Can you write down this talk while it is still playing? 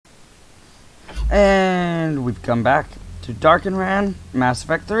And we've come back to Dark and Ran, Mass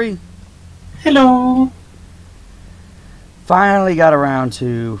Effect 3. Hello! Finally got around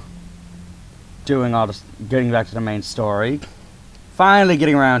to doing all this, getting back to the main story. Finally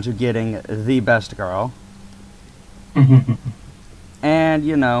getting around to getting the best girl. And,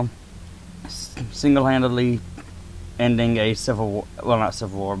 you know, single-handedly ending a civil war, well, not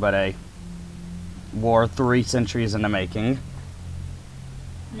civil war, but a war 3 centuries in the making.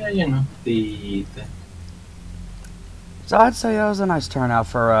 Yeah, you know, the So I'd say that was a nice turnout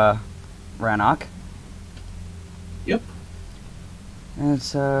for Rannoch. Yep. And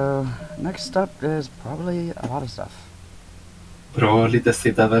so next up is probably a lot of stuff. Probably the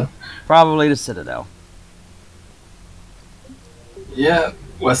Citadel. Probably the Citadel. Yeah,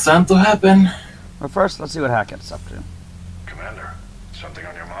 what's going to happen? But first, let's see what Hackett's up to. Commander, something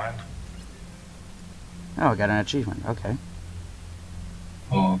on your mind? Oh, I got an achievement. Okay.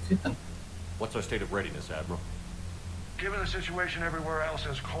 Okay then. What's our state of readiness, Admiral? Given the situation everywhere else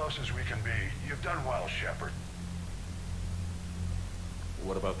as close as we can be, you've done well, Shepard.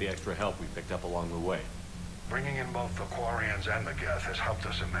 What about the extra help we picked up along the way? Bringing in both the Quarians and the Geth has helped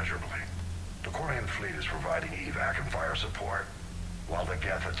us immeasurably. The Quarian fleet is providing evac and fire support, while the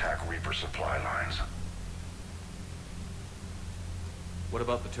Geth attack Reaper supply lines. What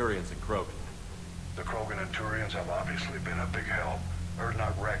about the Turians and Krogan? The Krogan and Turians have obviously been a big help.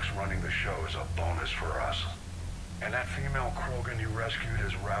 Erdnot Rex running the show is a bonus for us. And that female Krogan you rescued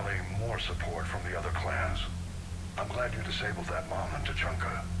is rallying more support from the other clans. I'm glad you disabled that mom in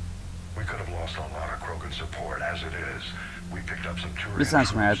Tachanka. We could have lost a lot of Krogan support as it is. We picked up some Turian This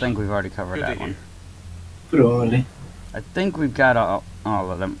sounds familiar. I troops. think we've already covered Good to that one. hear. Probably. I think we've got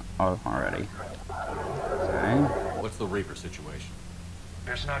all of them already. Okay. What's the Reaper situation?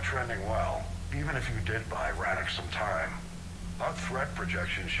 It's not trending well, even if you did buy Rannoch some time. Our threat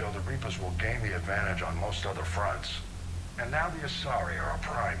projections show the Reapers will gain the advantage on most other fronts. And now the Asari are a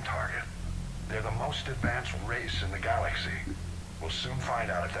prime target. They're the most advanced race in the galaxy. We'll soon find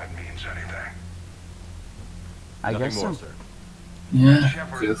out if that means anything. I Nothing guess more, so. sir. Yeah,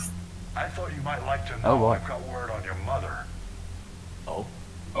 Shepard, just... I thought you might like to know Oh, boy. I've got word on your mother. Oh?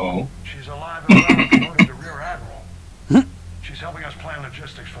 Oh. She's alive and well, promoted to Rear Admiral. She's helping us plan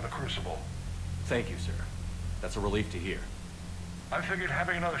logistics for the Crucible. Thank you, sir. That's a relief to hear. I figured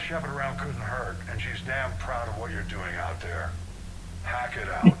having another Shepard around couldn't hurt, and she's damn proud of what you're doing out there. Hack it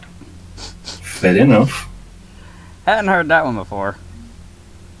out. Fair enough. Hadn't heard that one before.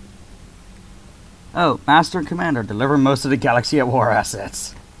 Oh, Master and Commander, deliver most of the Galaxy at War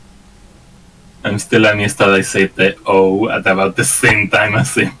assets. I'm still amused that I said the O at about the same time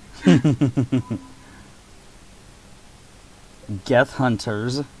as him. Geth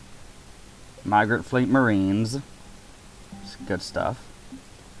Hunters. Migrant Fleet Marines. It's good stuff.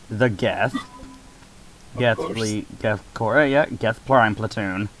 The Geth. Geth course. Fleet. Geth Corps. Yeah, Geth Prime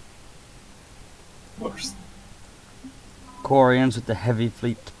Platoon. Of course. Quarians with the heavy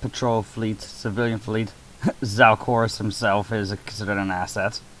fleet, patrol fleet, civilian fleet. Zalcorus himself is considered an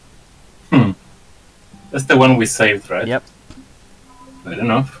asset. That's the one we saved, right? Yep. Fair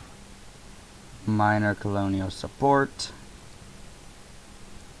enough. Minor colonial support.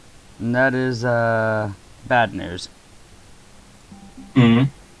 And that is bad news.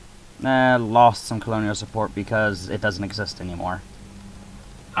 Lost some colonial support because it doesn't exist anymore.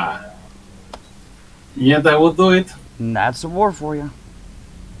 Ah. Yeah, that will do it. And that's a war for you.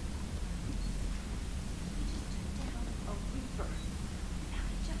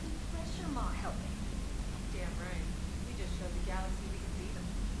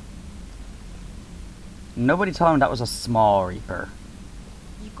 Nobody told him that was a small Reaper.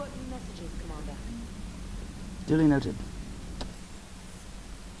 You've got new messages, Commander. Duly noted.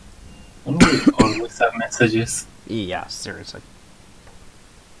 Don't we always have messages? Yeah, seriously.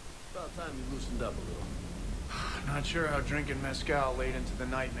 About time you loosened up a little. Not sure how drinking mezcal late into the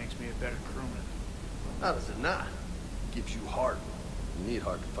night makes me a better crewman. How does it not? Gives you heart. You need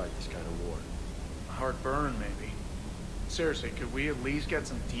heart to fight this kind of war. Heartburn, maybe. Seriously, could we at least get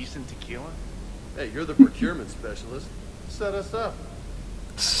some decent tequila? Hey, you're the procurement specialist. Set us up.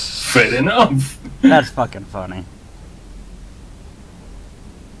 Fair enough. That's fucking funny.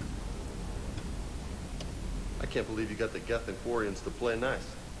 I can't believe you got the Geth and Quarians to play nice.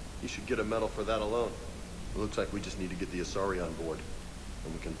 You should get a medal for that alone. It looks like we just need to get the Asari on board,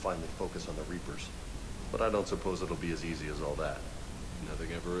 and we can finally focus on the Reapers. But I don't suppose it'll be as easy as all that.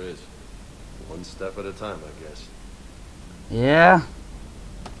 Nothing ever is. One step at a time, I guess. Yeah.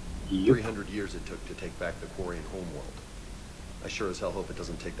 300 years it took to take back the Quarian homeworld. I sure as hell hope it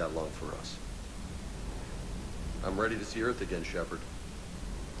doesn't take that long for us. I'm ready to see Earth again, Shepard.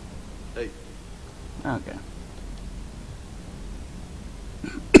 Hey, Okay.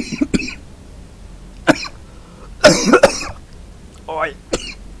 Oi.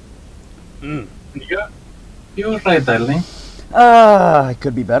 You're right, darling. It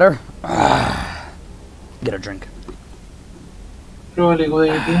could be better. Get a drink. Probably good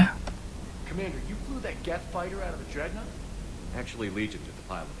idea. Commander, you flew that Geth fighter out of the Dreadnought? Actually, Legion did the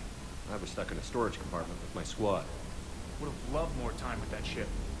piloting. I was stuck in a storage compartment with my squad. Would have loved more time with that ship.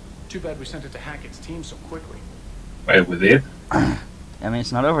 Too bad we sent it to Hackett's team so quickly. Well, we did. I mean,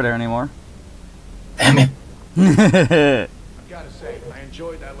 it's not over there anymore. Damn it. I've got to say, I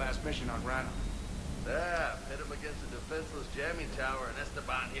enjoyed that last mission on Rana. Yeah, hit him against a defenseless jamming tower, and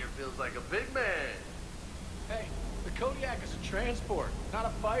Esteban here feels like a big man. Hey, the Kodiak is a transport, not a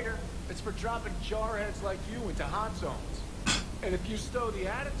fighter. It's for dropping jarheads like you into hot zones. And if you stow the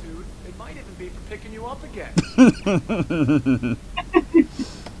attitude, it might even be for picking you up again.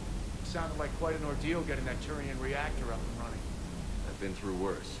 Sounded like quite an ordeal getting that Turian reactor up and running. I've been through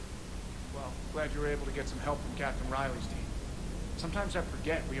worse. Well, glad you were able to get some help from Captain Riley's team. Sometimes I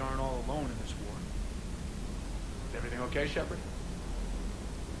forget we aren't all alone in this war. Is everything okay, Shepard?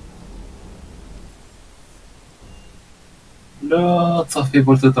 Lots of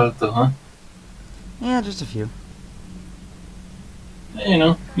people to talk to, huh? Yeah, just a few. You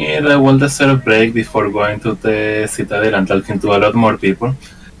know, need a well-deserved break before going to the Citadel and talking to a lot more people.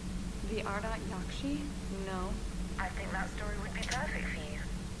 The Ardat Yakshi? No. I think that story would be perfect for you.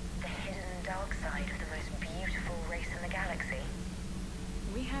 The hidden dark side of the most beautiful race in the galaxy.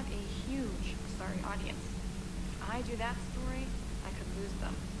 We have a huge sorry audience. If I do that story, I could lose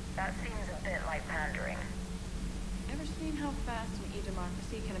them. That seems a bit like pandering. Ever seen how fast an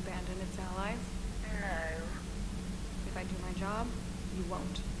e-democracy can abandon its allies? No. If I do my job, you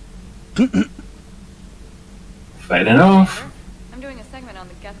won't. Fair enough. I'm doing a segment on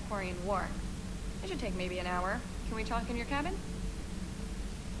the Geth-Quarian War. It should take maybe an hour. Can we talk in your cabin?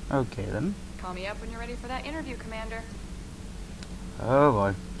 Okay then. Call me up when you're ready for that interview, Commander. Oh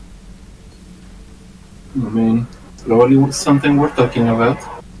boy. I mean, probably something we're talking about.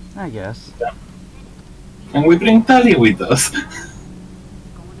 I guess. And we bring Tali with us. Going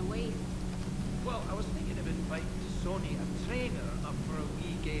away. Well, I was thinking of inviting Sonny, a trainer, up for a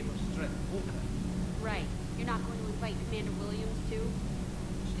wee game of strength poker. Right. You're not going to invite Commander Williams, too?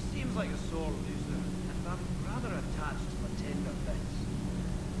 She seems like a sore loser, and I'm rather attached to my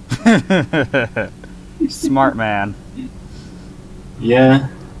tender bits. Smart man. Yeah.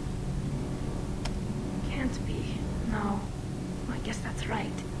 Can't be. No. I guess that's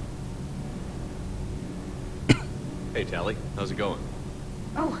right. Hey, Tally. How's it going?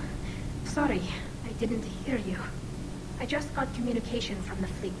 Oh, sorry. I didn't hear you. I just got communication from the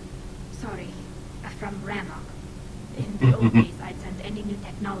fleet. Sorry. From Rannoch. In the old days, I'd send any new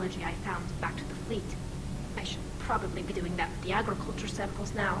technology I found back to the fleet. I should probably be doing that with the agriculture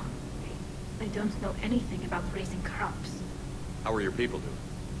samples now. I don't know anything about raising crops. How are your people doing?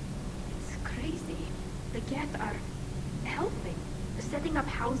 It's crazy. The Geth are helping. Setting up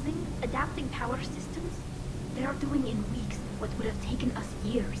housing, adapting power systems. They are doing in weeks what would have taken us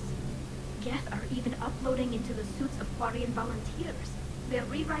years. Geth are even uploading into the suits of Quarian volunteers. They're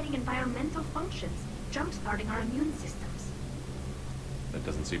rewriting environmental functions, jump-starting our immune systems. That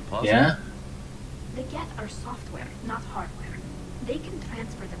doesn't seem possible. Yeah. The Geth are software, not hardware. They can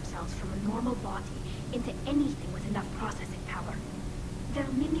transfer themselves from a normal body into anything with enough processing power.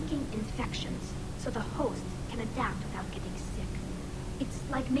 They're mimicking infections, so the host can adapt without getting sick. It's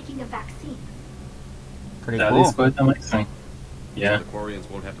like making a vaccine. Pretty That cool. is quite amazing. Yeah. So the Quarians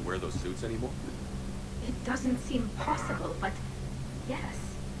won't have to wear those suits anymore? It doesn't seem possible, but yes,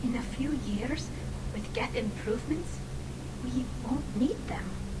 in a few years, with Geth improvements, we won't need them.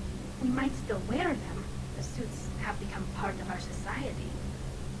 We might still wear them. The suits have become part of our society.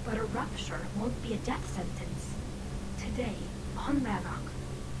 But a rupture won't be a death sentence. Today, on Rannoch,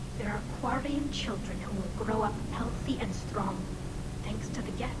 there are Quarian children who will grow up healthy and strong, thanks to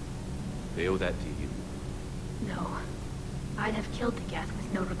the Geth. They owe that to you. No. I'd have killed the Geth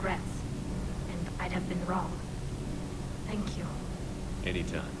with no regrets. And I'd have been wrong. Thank you.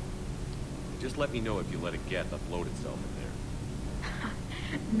 Anytime. Just let me know if you let a Geth upload itself in there.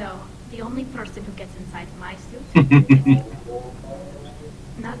 No. The only person who gets inside my suit is you.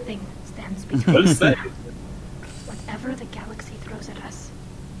 Nothing stands between Well us. said. Whatever the galaxy throws at us,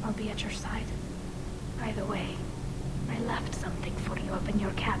 I'll be at your side. By the way, I left something for you up in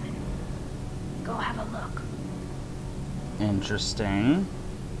your cabin. Go have a look. Interesting.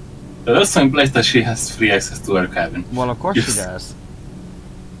 That also implies that she has free access to her cabin. Well, of course she Yes. does.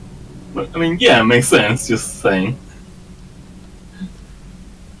 But, I mean, yeah, makes sense, just saying.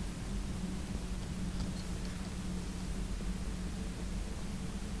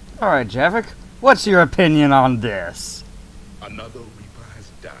 Alright, Javik, what's your opinion on this? Another Reaper has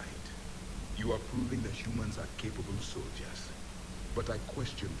died. You are proving that humans are capable soldiers. But I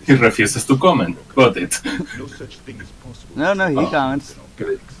question this. He refuses to comment. Got it. No such thing is possible. No, he comments.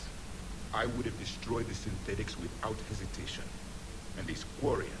 I would have destroyed the synthetics without hesitation. And these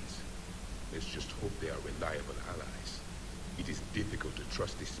Quarians, let's just hope they are reliable allies. It is difficult to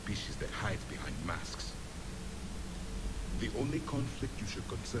trust a species that hides behind masks. The only conflict you should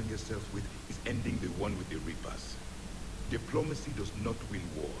concern yourself with is ending the one with the Reapers. Diplomacy does not win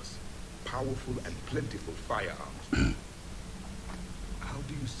wars. Powerful and plentiful firearms. How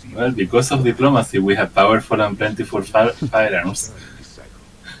do you see? Well, because of diplomacy, we have powerful and plentiful firearms.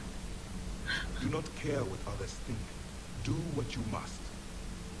 Do not care what others think. Do what you must.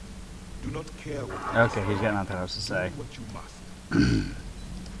 Do not care what others Okay, he's got nothing else to say. Do what you must.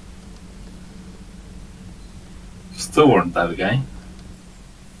 Stubborn, that guy. You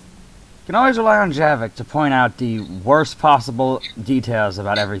can always rely on Javik to point out the worst possible details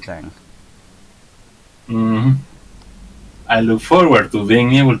about everything. I look forward to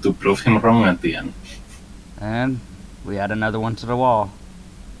being able to prove him wrong at the end. And we add another one to the wall.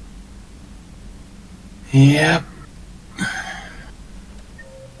 Yep. I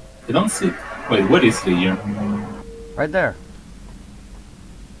don't see... Wait, where is he here? Right there.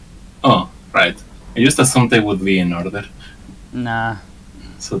 Oh, right. I just assumed they would be in order. Nah.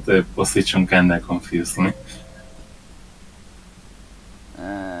 So the position kinda confused me.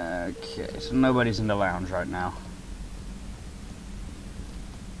 Okay, so nobody's in the lounge right now.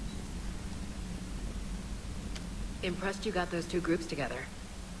 Impressed you got those two groups together.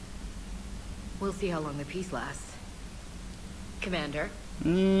 We'll see how long the peace lasts. Commander?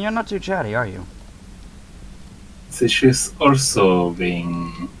 You're not too chatty, are you? See, she's also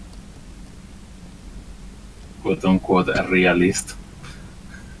being... quote-unquote a realist.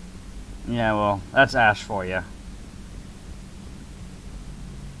 Yeah, well, that's Ash for you.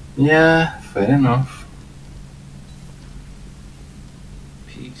 Yeah, fair enough.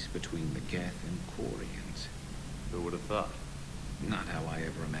 Peace between the Geth and Quarians. Who would have thought? Not how I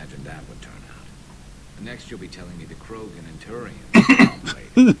ever imagined that would turn out. Next you'll be telling me the Krogan and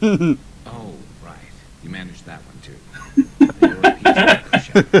Turians. Oh, right. You managed that one too. You're a peacemaker,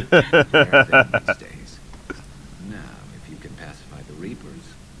 Shepard. Rare thing these days. Now, if you can pacify the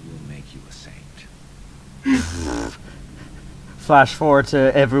Reapers, we'll make you a saint. Flash forward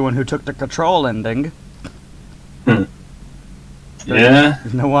to everyone who took the control ending. Yeah.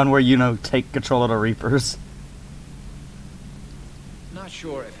 There's no one where, you know, take control of the Reapers. Not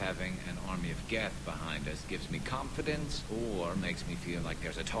sure if having an army of Geth behind us gives me confidence or makes me feel like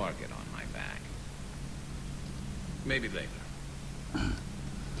there's a target on my back. Maybe later.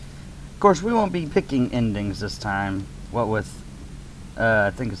 Of course, we won't be picking endings this time. What with,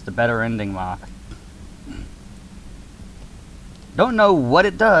 I think it's the better ending mod. Don't know what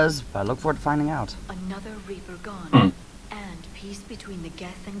it does, but I look forward to finding out. Another Reaper gone, and peace between the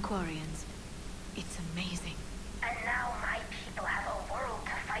Geth and Quarians. It's amazing. And now my people have a world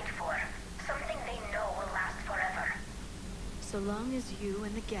to fight for. Something they know will last forever. So long as you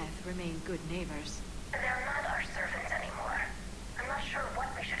and the Geth remain good neighbors. They're not our servants anymore. I'm not sure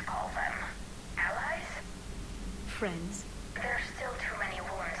what we should call them. Allies? Friends. There's still too many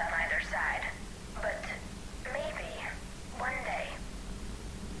wounds on either side. But maybe one day.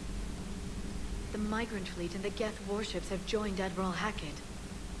 The migrant fleet and the Geth warships have joined Admiral Hackett.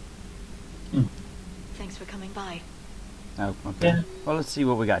 Thanks for coming by. Oh, okay. Yeah. Well, let's see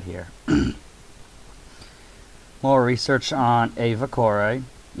what we got here. More research on Ava Corey.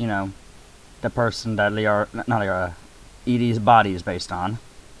 You know, the person that Edie's body is based on.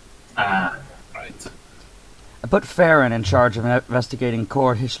 Ah, right. I put Farron in charge of investigating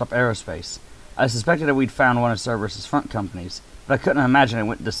Cord Hislop Aerospace. I suspected that we'd found one of Cerberus' front companies, but I couldn't imagine it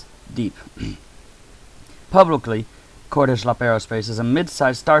went this deep. Publicly, Cord Hislop Aerospace is a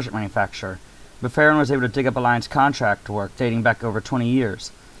mid-sized starship manufacturer, but Farron was able to dig up Alliance contract work dating back over 20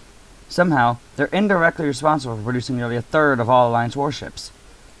 years. Somehow, they're indirectly responsible for producing nearly a third of all Alliance warships.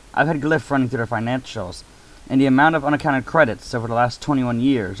 I've had Glyph running through their financials, and the amount of unaccounted credits over the last 21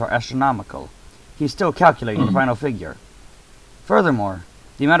 years are astronomical. He's still calculating the final figure. Furthermore,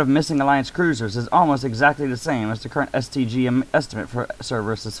 the amount of missing Alliance cruisers is almost exactly the same as the current STG estimate for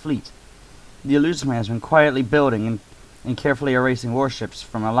Cerberus' fleet. The Elusive Man has been quietly building and carefully erasing warships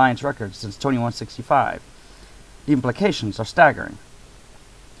from Alliance records since 2165. The implications are staggering.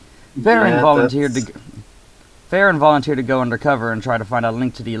 Farron volunteered to go undercover and try to find a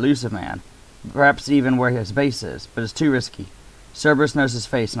link to the Elusive Man, perhaps even where his base is, but it's too risky. Cerberus knows his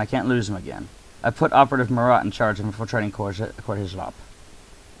face, and I can't lose him again. I put Operative Marat in charge of infiltrating Cord Hislop.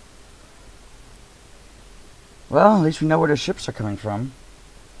 Well, at least we know where the ships are coming from.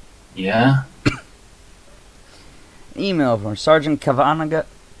 Yeah. Email from Sergeant Kavanagh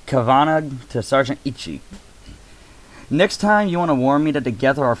to Sergeant Ichi. Next time you want to warn me that the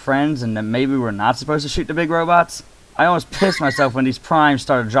Geth are our friends and that maybe we're not supposed to shoot the big robots? I almost pissed myself when these primes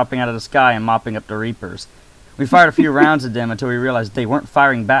started dropping out of the sky and mopping up the Reapers. We fired a few rounds at them until we realized they weren't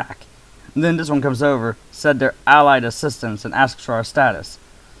firing back. And then this one comes over, said they're allied assistants, and asks for our status.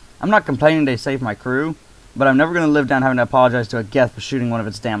 I'm not complaining they saved my crew, but I'm never going to live down having to apologize to a Geth for shooting one of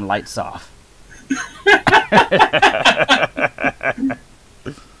its damn lights off.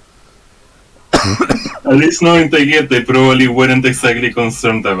 At least knowing they get, they probably weren't exactly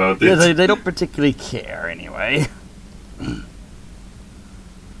concerned about it. Yeah, they don't particularly care anyway.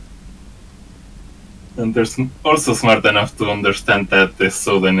 And they're also smart enough to understand that the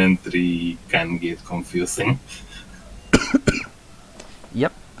sudden entry can get confusing.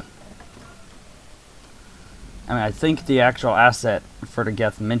 Yep. I mean, I think the actual asset for the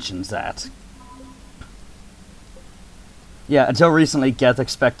Geth mentions that. Yeah, until recently, Geth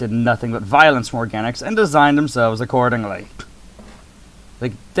expected nothing but violence from organics and designed themselves accordingly.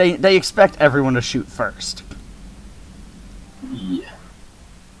 Like, they expect everyone to shoot first. Yeah.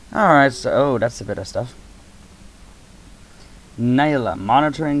 Alright, so, oh, that's a bit of stuff. Nyla,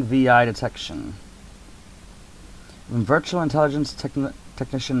 monitoring VI detection. Virtual intelligence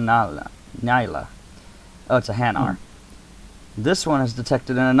technician Nyla. Oh, it's a Hanar. This one has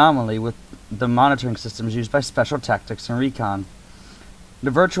detected an anomaly with the monitoring systems used by Special Tactics and Recon.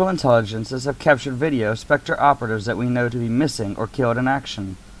 The virtual intelligences have captured video of Spectre operatives that we know to be missing or killed in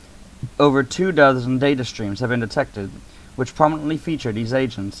action. Over 24 data streams have been detected, which prominently feature these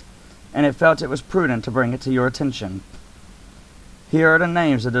agents, and it felt it was prudent to bring it to your attention. Here are the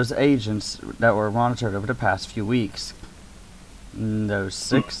names of those agents that were monitored over the past few weeks. Those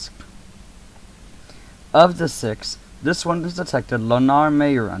 6. Of the 6, this one has detected Lunar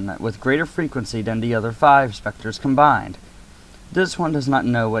Mayron with greater frequency than the other 5 Spectres combined. This one does not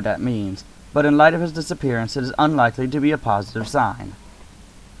know what that means, but in light of his disappearance, it is unlikely to be a positive sign.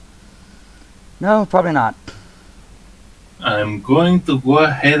 No, probably not. I'm going to go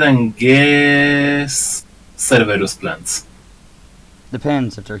ahead and guess Cerberus plants.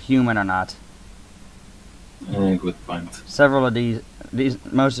 Depends if they're human or not. Good point. Several of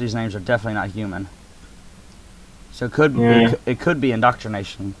most of these names are definitely not human. So it could be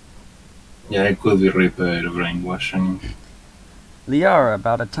indoctrination. Yeah, it could be Reaper brainwashing. Liara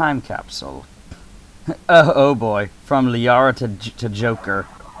about a time capsule. Oh boy, from Liara to Joker,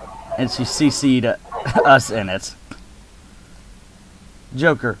 and she CC'd us in it.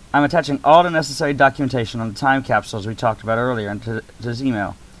 Joker, I'm attaching all the necessary documentation on the time capsules we talked about earlier into this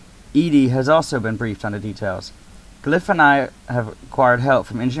email. Edie has also been briefed on the details. Glyph and I have acquired help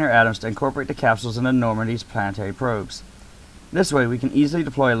from Engineer Adams to incorporate the capsules into Normandy's planetary probes. This way we can easily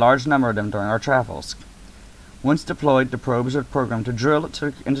deploy a large number of them during our travels. Once deployed, the probes are programmed to drill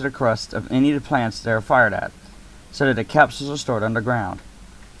into the crust of any of the planets they are fired at, so that the capsules are stored underground.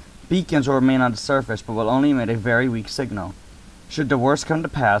 Beacons will remain on the surface, but will only emit a very weak signal. Should the worst come to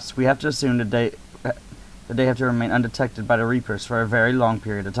pass, we have to assume that they have to remain undetected by the Reapers for a very long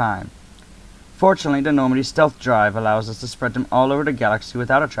period of time. Fortunately, the Normandy stealth drive allows us to spread them all over the galaxy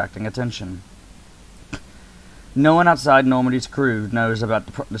without attracting attention. No one outside Normandy's crew knows about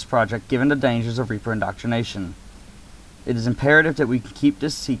this project, given the dangers of Reaper indoctrination. It is imperative that we keep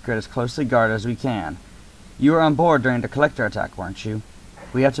this secret as closely guarded as we can. You were on board during the Collector attack, weren't you?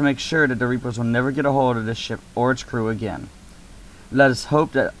 We have to make sure that the Reapers will never get a hold of this ship or its crew again. Let us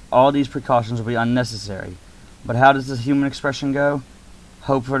hope that all these precautions will be unnecessary. But how does this human expression go?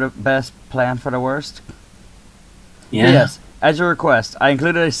 Hope for the best, plan for the worst? Yeah. Yes, as your request, I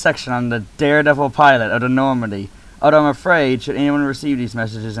included a section on the daredevil pilot of the Normandy. Although I'm afraid, should anyone receive these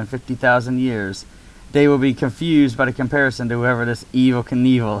messages in 50,000 years, they will be confused by the comparison to whoever this evil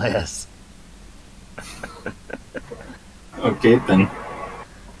Knievel is. Okay, then.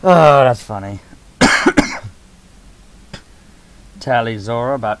 Oh, that's funny. Tally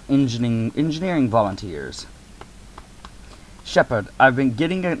Zora about engineering volunteers. Shepard, I've been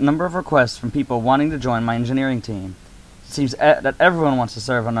getting a number of requests from people wanting to join my engineering team. It seems that everyone wants to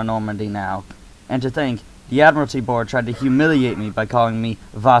serve on the Normandy now. And to think, the Admiralty Board tried to humiliate me by calling me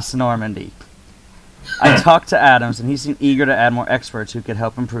Vas Normandy. I talked to Adams, and he seemed eager to add more experts who could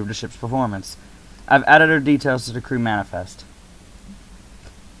help improve the ship's performance. I've added her details to the crew manifest.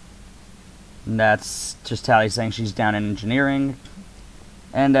 And that's just Tally saying she's down in engineering.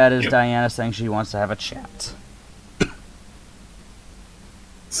 And that is Diana saying she wants to have a chat.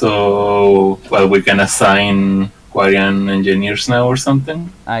 So, well, we can assign Quarian engineers now or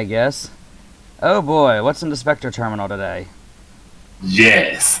something? I guess. Oh boy, what's in the Spectre terminal today?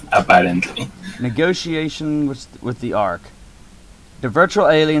 Yes, apparently. Negotiation with the Ark. The virtual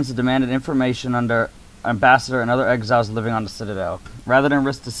aliens have demanded information under Ambassador and other exiles living on the Citadel. Rather than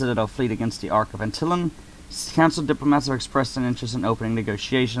risk the Citadel fleet against the Ark of Antillon, Council diplomats have expressed an interest in opening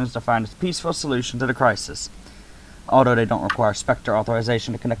negotiations to find a peaceful solution to the crisis. Although they don't require Spectre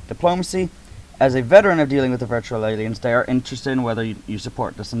authorization to conduct diplomacy, as a veteran of dealing with the virtual aliens, they are interested in whether you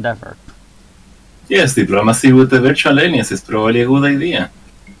support this endeavor. Yes, diplomacy with the virtual aliens is probably a good idea.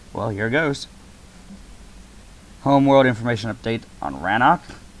 Well, here goes. Homeworld information update on Rannoch.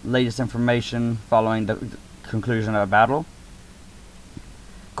 Latest information following the conclusion of a battle.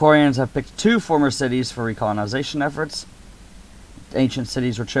 Quarians have picked 2 former cities for recolonization efforts. Ancient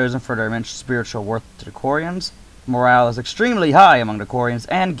cities were chosen for their immense spiritual worth to the Quarians. Morale is extremely high among the Quarians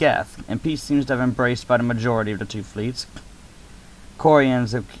and Geth, and peace seems to have embraced by the majority of the 2 fleets.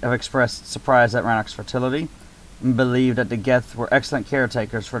 Quarians have expressed surprise at Rannoch's fertility, and believe that the Geth were excellent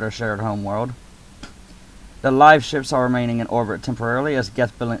caretakers for their shared homeworld. The live ships are remaining in orbit temporarily as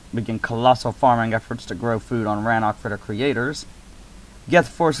Geth begin colossal farming efforts to grow food on Rannoch for their creators. Geth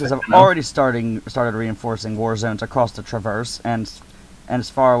forces have already started reinforcing war zones across the Traverse and as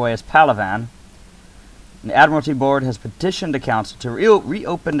far away as Palavan. The Admiralty Board has petitioned the Council to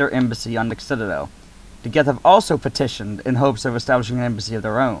reopen their embassy on the Citadel. The Geth have also petitioned in hopes of establishing an embassy of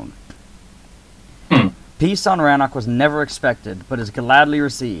their own. Peace on Rannoch was never expected, but is gladly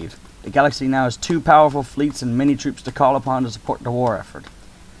received. The galaxy now has 2 powerful fleets and many troops to call upon to support the war effort.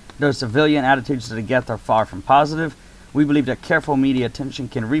 Though civilian attitudes to the Geth are far from positive, we believe that careful media attention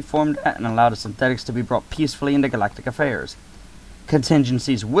can reform that and allow the synthetics to be brought peacefully into galactic affairs.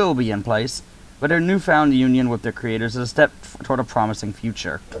 Contingencies will be in place, but their newfound union with their creators is a step toward a promising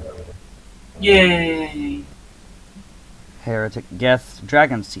future. Yay! Heretic Geth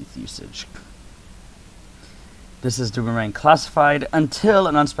Dragon's Teeth usage. This is to remain classified until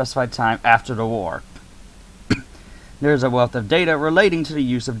an unspecified time after the war. There is a wealth of data relating to the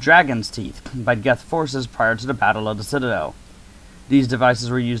use of Dragon's Teeth by Geth forces prior to the Battle of the Citadel. These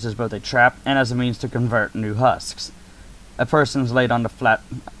devices were used as both a trap and as a means to convert new husks. A person is laid on the flat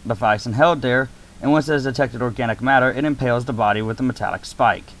device and held there, and once it has detected organic matter, it impales the body with a metallic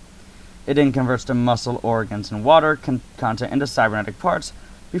spike. It then converts the muscle, organs, and water content into cybernetic parts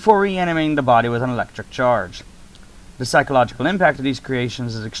before reanimating the body with an electric charge. The psychological impact of these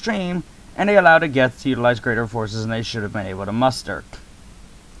creations is extreme, and they allow the Geth to utilize greater forces than they should have been able to muster.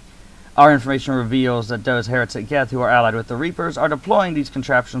 Our information reveals that those heretic Geth who are allied with the Reapers are deploying these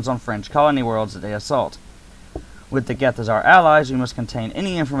contraptions on French colony worlds that they assault. With the Geth as our allies, we must contain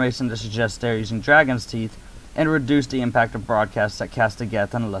any information that suggests they are using Dragon's Teeth and reduce the impact of broadcasts that cast the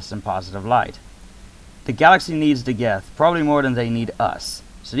Geth in a less than positive light. The galaxy needs the Geth, probably more than they need us,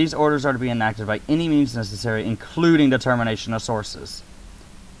 so these orders are to be enacted by any means necessary, including the termination of sources.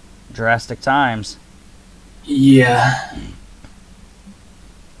 Drastic times. Yeah.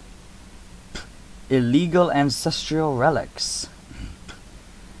 Illegal ancestral relics.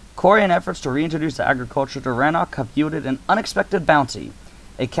 Quarian efforts to reintroduce agriculture to Rannoch have yielded an unexpected bounty,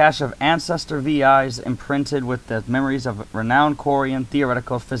 a cache of ancestor VIs imprinted with the memories of renowned Quarian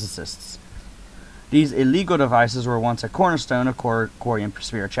theoretical physicists. These illegal devices were once a cornerstone of Quarian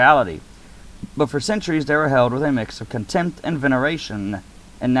spirituality, but for centuries they were held with a mix of contempt and veneration,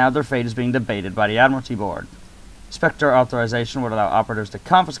 and now their fate is being debated by the Admiralty Board. Spectre authorization would allow operatives to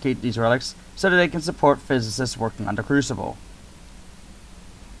confiscate these relics so that they can support physicists working on the Crucible.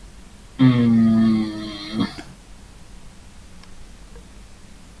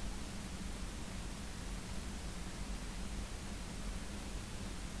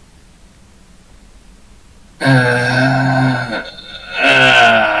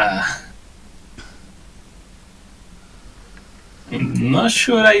 Not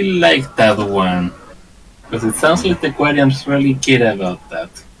sure I like that one, because it sounds like the Quarians really care about that.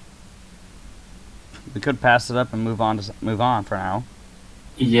 We could pass it up and move on for now.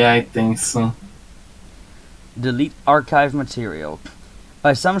 Yeah, I think so. Delete archive material.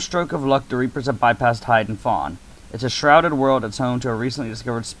 By some stroke of luck, the Reapers have bypassed Hide and Fawn. It's a shrouded world that's home to a recently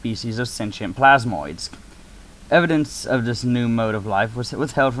discovered species of sentient plasmoids. Evidence of this new mode of life was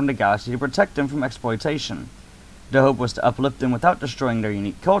withheld from the galaxy to protect them from exploitation. The hope was to uplift them without destroying their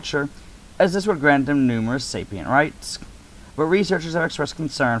unique culture, as this would grant them numerous sapient rights. But researchers have expressed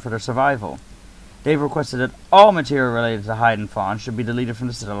concern for their survival. They've requested that all material related to Hide and Fawn should be deleted from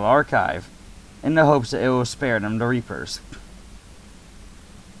the Citadel archive, in the hopes that it will spare them the Reapers.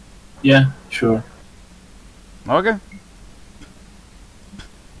 Yeah, sure. Okay.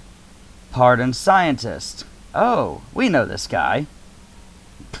 Pardon Scientist. Oh, we know this guy.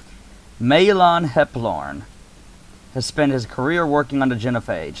 Malon Heplorn has spent his career working on the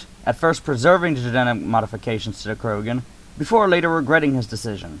genophage, at first preserving the genetic modifications to the Krogan, before later regretting his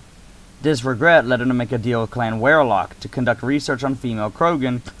decision. This regret led him to make a deal with Clan Werlock to conduct research on female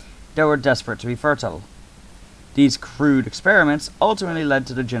Krogan that were desperate to be fertile. These crude experiments ultimately led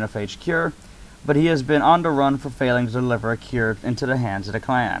to the genophage cure, but he has been on the run for failing to deliver a cure into the hands of the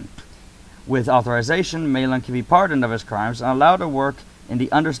clan. With authorization, Malon can be pardoned of his crimes and allowed to work in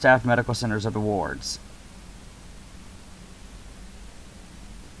the understaffed medical centers of the wards.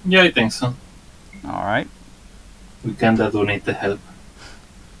 Yeah, I think so. Alright. We kinda do need the help.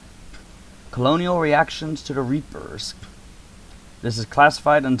 Colonial reactions to the Reapers. This is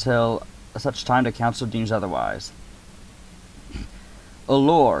classified until such time the Council deems otherwise.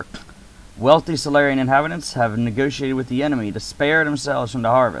 Allure. Wealthy Solarian inhabitants have negotiated with the enemy to spare themselves from the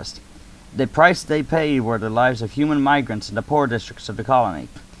harvest. The price they paid were the lives of human migrants in the poor districts of the colony.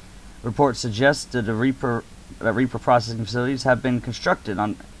 Reports suggest that the Reaper processing facilities have been constructed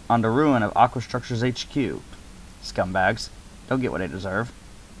on the ruin of Aquastructure's HQ. Scumbags. Don't get what they deserve.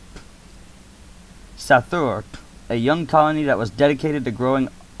 Sathur, a young colony that was dedicated to growing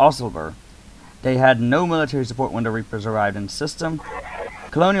Osselber. They had no military support when the Reapers arrived in the system.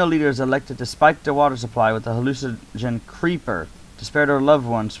 Colonial leaders elected to spike the water supply with a hallucinogen creeper to spare their loved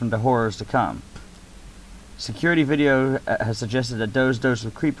ones from the horrors to come. Security video has suggested that those dosed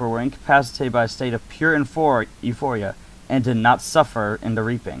with creeper were incapacitated by a state of pure euphoria and did not suffer in the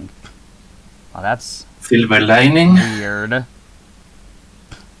reaping. Well, that's silver lining. Weird.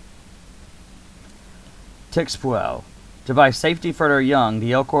 Tixpuel. To buy safety for their young,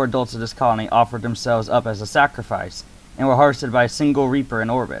 the Elcor adults of this colony offered themselves up as a sacrifice and were harvested by a single Reaper in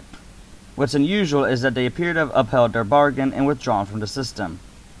orbit. What's unusual is that they appear to have upheld their bargain and withdrawn from the system.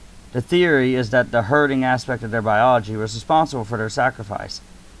 The theory is that the herding aspect of their biology was responsible for their sacrifice,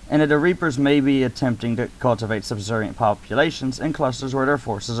 and that the Reapers may be attempting to cultivate subservient populations in clusters where their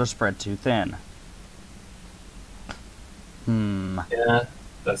forces are spread too thin. Yeah,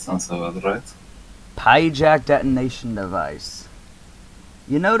 that sounds about right. Hijack detonation device.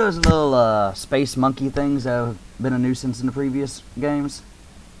 You know those little space monkey things that have been a nuisance in the previous games?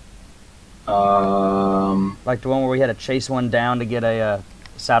 Like the one where we had to chase one down to get a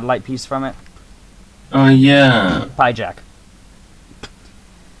satellite piece from it? Oh yeah. Hijack.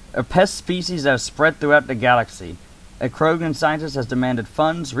 A pest species that has spread throughout the galaxy. A Krogan scientist has demanded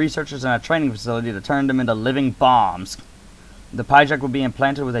funds, researchers, and a training facility to turn them into living bombs. The Pyjak will be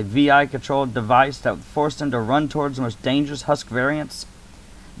implanted with a VI-controlled device that would force them to run towards the most dangerous Husk variants.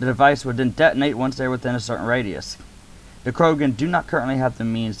 The device would then detonate once they are within a certain radius. The Krogan do not currently have the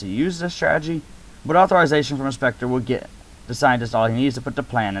means to use this strategy, but authorization from Inspector will get the scientist all he needs to put the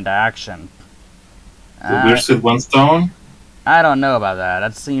plan into action. The Weird with one stone? I don't know about that.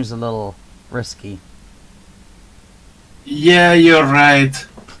 That seems a little risky. Yeah, you're right.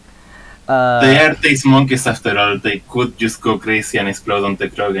 They are these monkeys after all. They could just go crazy and explode on the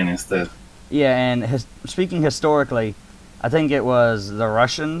Krogan instead. Yeah, and speaking historically, I think it was the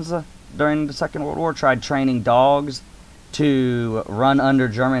Russians during the Second World War tried training dogs to run under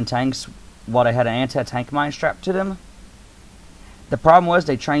German tanks while they had an anti-tank mine strapped to them. The problem was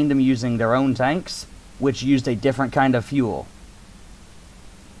they trained them using their own tanks, which used a different kind of fuel.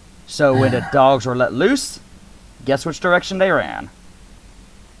 So when the dogs were let loose, guess which direction they ran?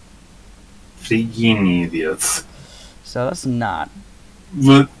 Freaking idiots. So that's not.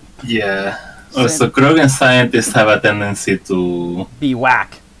 But, yeah. Also, Krogan scientists have a tendency to be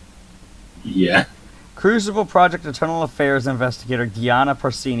whack. Yeah. Crucible Project Eternal Affairs investigator Gianna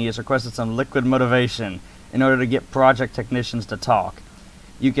Parsini has requested some liquid motivation in order to get project technicians to talk.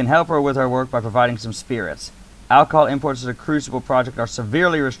 You can help her with her work by providing some spirits. Alcohol imports to the Crucible Project are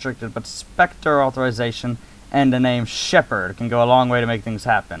severely restricted, but Spectre authorization and the name Shepard can go a long way to make things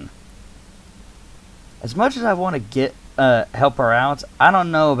happen. As much as I want to get help her out, I don't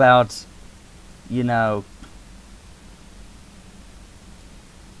know about, you know,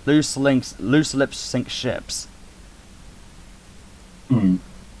 loose lips sink ships.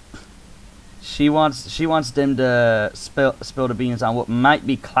 She wants them to spill the beans on what might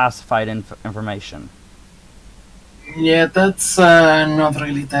be classified information. Yeah, that's not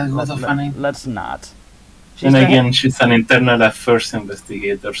really that good of an idea. Let's not. And again, she's an internal affairs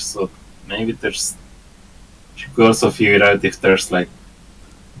investigator, so maybe there's. She could also figure out if there's like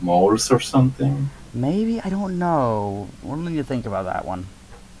moles or something. Maybe, I don't know. We'll need to think about that one.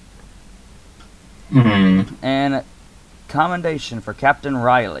 And commendation for Captain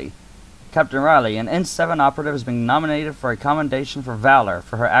Riley. Captain Riley, an N7 operative, has been nominated for a commendation for valor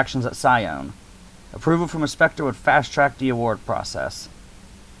for her actions at Sion. Approval from Inspector would fast-track the award process.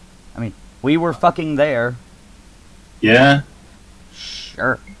 I mean, We were fucking there. Yeah.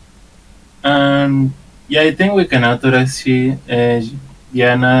 Sure. And yeah, I think we can authorize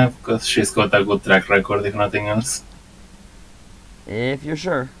Yana because she's got a good track record, if nothing else. If you're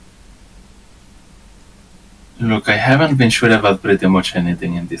sure. Look, I haven't been sure about pretty much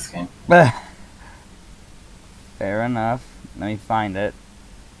anything in this game. Fair enough. Let me find it.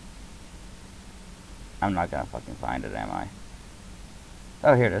 I'm not gonna fucking find it, am I?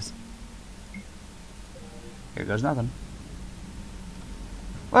 Oh, here it is. Here goes nothing.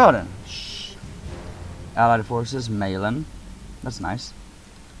 Well then. Allied forces, Malin. That's nice.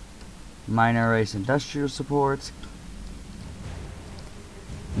 Minor race industrial supports.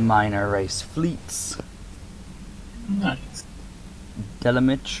 Minor race fleets. Nice.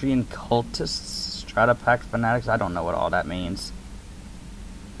 Delimetrian cultists, Stratapact fanatics. I don't know what all that means.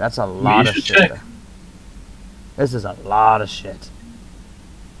 That's a lot of shit. Check. This is a lot of shit.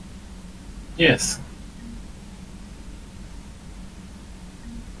 Yes.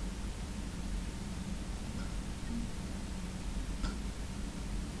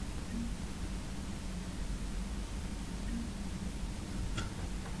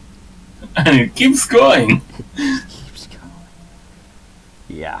 And it keeps going. Keeps going.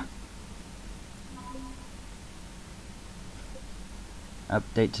 Yeah.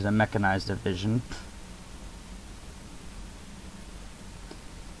 Update to the mechanized division.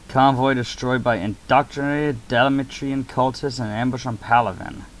 Convoy destroyed by indoctrinated Delimetrian cultists in an ambush on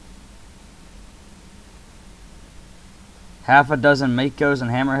Palaven. Half a dozen Makos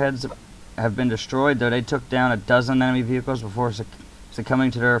and Hammerheads have been destroyed, though they took down a dozen enemy vehicles before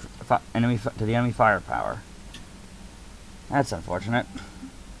succumbing to the enemy firepower. That's unfortunate.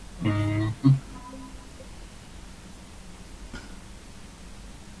 Mm-hmm.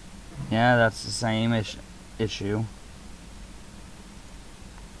 Yeah, that's the same issue.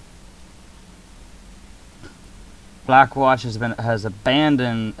 Blackwatch has been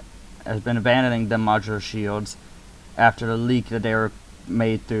abandoning the modular shields after the leak that they were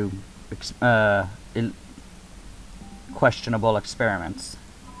made through questionable experiments.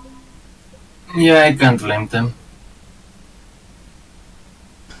 Yeah, I can't blame them.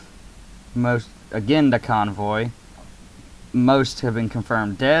 The convoy. Most have been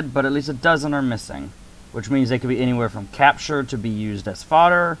confirmed dead, but at least a dozen are missing, which means they could be anywhere from captured to be used as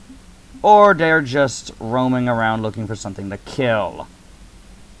fodder, or they're just roaming around looking for something to kill.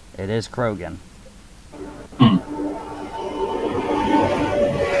 It is Krogan.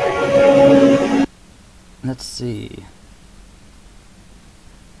 Let's see.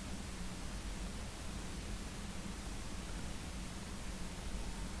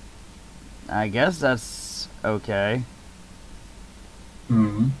 I guess that's okay.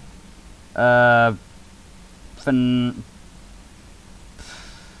 Mm-hmm. I'm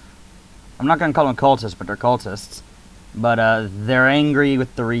not gonna call them cultists, but they're cultists. But they're angry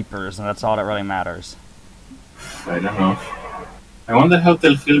with the Reapers, and that's all that really matters. I don't know. I wonder how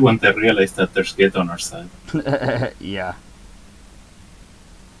they'll feel when they realize that there's Gate on our side. Yeah.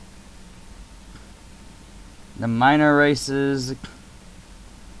 The minor races,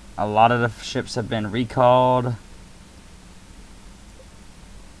 a lot of the ships have been recalled.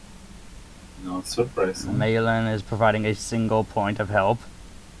 Not surprising. Malin is providing a single point of help.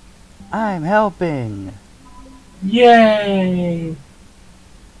 I'm helping! Yay!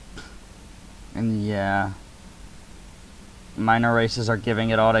 And yeah. Minor races are giving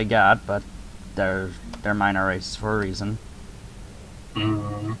it all they got, but they're minor races for a reason.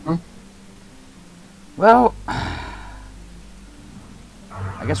 Mm-hmm. Well, I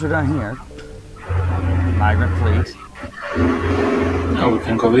guess we're done here. Migrant fleet. Now we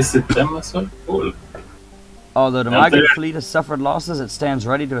can go visit them as well. Cool. Although the migrant fleet has suffered losses, it stands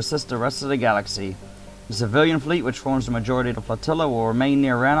ready to assist the rest of the galaxy. The civilian fleet, which forms the majority of the flotilla, will remain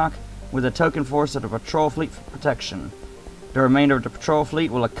near Rannoch with a token force of the patrol fleet for protection. The remainder of the patrol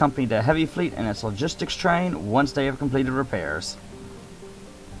fleet will accompany the heavy fleet and its logistics train once they have completed repairs.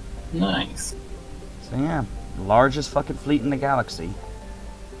 Nice. So yeah, largest fucking fleet in the galaxy.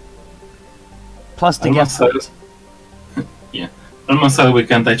 Plus the guest fleet. Yeah. Almost thought we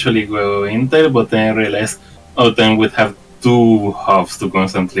can't actually go in there, but then I realized, oh, then we'd have two hubs to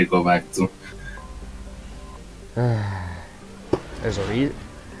constantly go back to. There's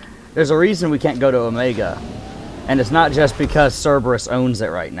a reason we can't go to Omega. And it's not just because Cerberus owns it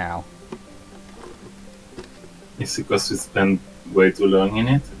right now. It's because we spent way too long in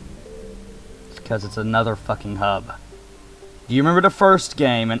it? It's because it's another fucking hub. Do you remember the first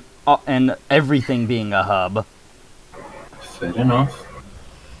game and everything being a hub? Fair enough.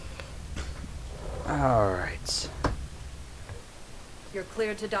 Alright. Your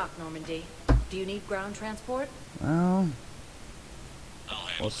Cleared to dock, Normandy. Do you need ground transport? Well,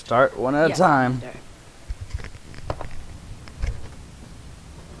 we'll start one at a time. Commander.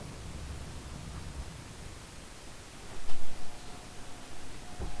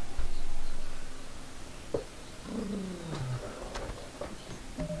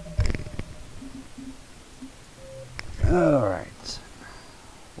 Alright.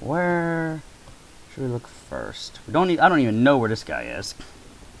 Where should we look first? I don't even know where this guy is.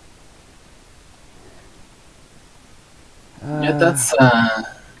 Yeah, that's Oh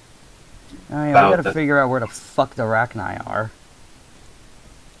yeah, we about gotta it. figure out where the fuck the Rachni are.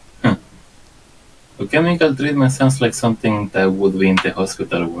 The chemical treatment sounds like something that would be in the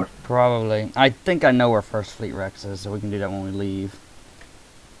hospital ward. Probably. I think I know where First Fleet Rex is, so we can do that when we leave.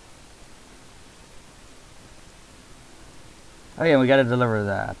 Oh yeah, we gotta deliver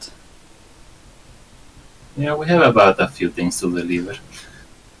that. Yeah, we have about a few things to deliver.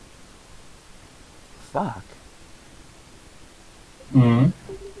 Fuck. Hmm.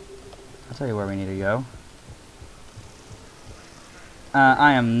 I'll tell you where we need to go.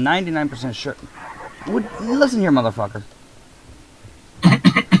 I am 99% sure. Listen here, motherfucker.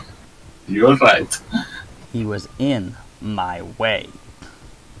 You're right. He was in my way.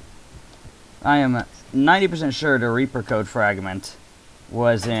 I am 90% sure the Reaper code fragment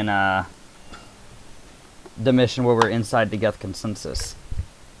was in the mission where we're inside the Geth consensus.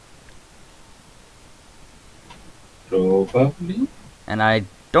 Probably. And I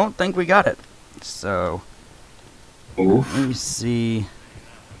don't think we got it. So, Oof. let me see.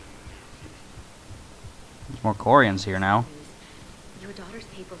 There's more Corians here now. Your daughter's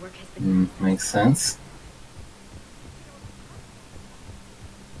paperwork has been Makes sense.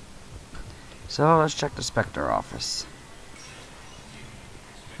 So, let's check the Spectre office.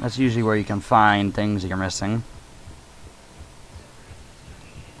 That's usually where you can find things that you're missing.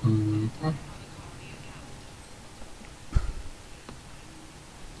 Mm-hmm.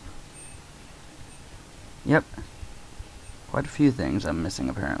 Yep. Quite a few things I'm missing,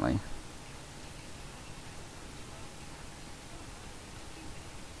 apparently.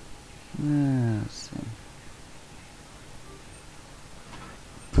 Let's see.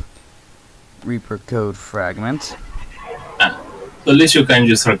 Reaper code fragment. At least you can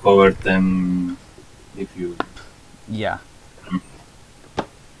just recover them if you... Yeah.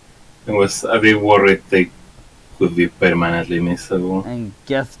 I was a bit worried they could be permanently missable. And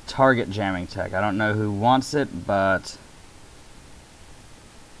Geth target jamming tech. I don't know who wants it, but...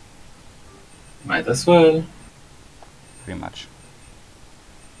 Might as well. Pretty much.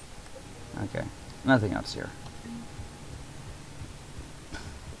 Okay. Nothing else here.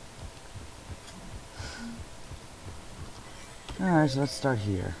 Alright, so let's start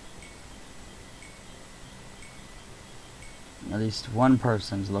here. At least one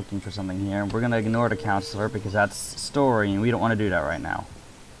person's looking for something here. We're gonna ignore the counselor because that's story and we don't want to do that right now.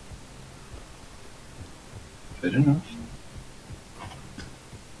 Fair enough.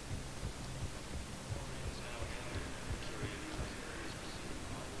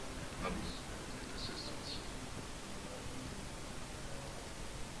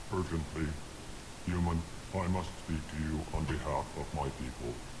 Urgently, human, I must speak to you on behalf of my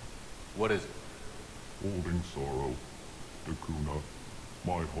people. What is it? Holding sorrow, Dakuna,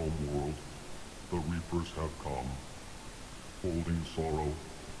 my home world, the Reapers have come. Holding sorrow,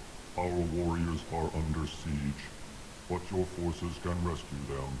 our warriors are under siege, but your forces can rescue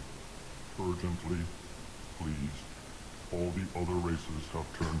them. Urgently, please. All the other races have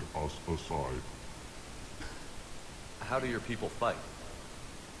turned us aside. How do your people fight?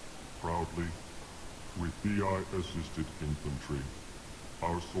 Proudly, with BI-assisted infantry.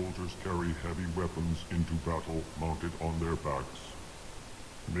 Our soldiers carry heavy weapons into battle mounted on their backs.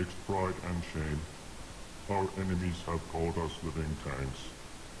 Mixed pride and shame, our enemies have called us living tanks,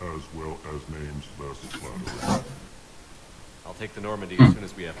 as well as names less flattering. I'll take the Normandy as soon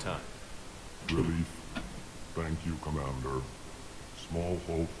as we have time. Relief. Thank you, Commander. Small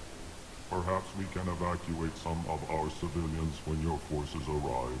hope. Perhaps we can evacuate some of our civilians when your forces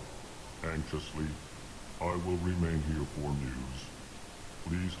arrive. Anxiously, I will remain here for news.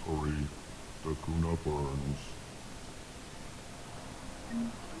 Please hurry. Dakuna burns.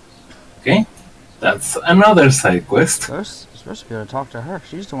 Okay, that's another side quest. We're supposed to be able to talk to her.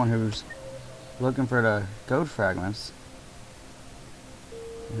 She's the one who's looking for the code fragments.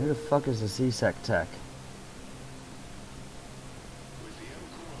 Who the fuck is the C-Sec tech?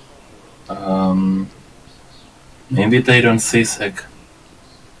 Maybe they don't see sec.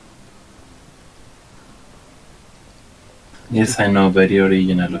 Yes, I know, very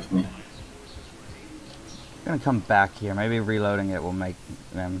original of me. I'm gonna come back here. Maybe reloading it will make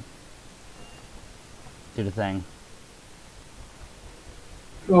them do the thing.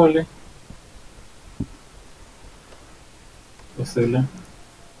 Probably. Posible.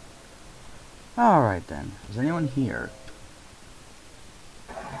 Alright then. Is anyone here?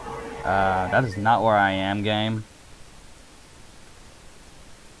 That is not where I am, game.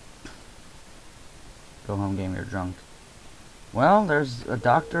 Go home, game, you're drunk. Well, there's a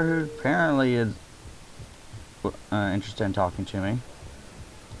doctor who apparently is interested in talking to me.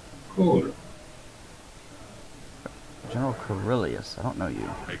 Cool. General Corellius, I don't know you.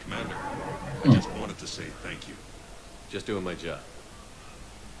 Hey, Commander. I just wanted to say thank you. Just doing my job.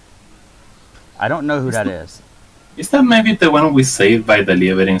 I don't know who that is. Is that maybe the one we saved by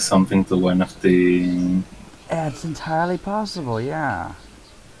delivering something to one of the... Yeah, it's entirely possible, yeah.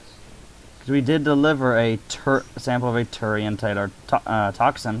 Because we did deliver a sample of a Turian tattered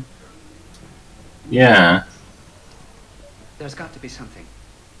toxin. Yeah. There's got to be something.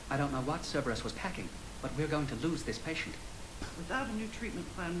 I don't know what Cerberus was packing, but we're going to lose this patient. Without a new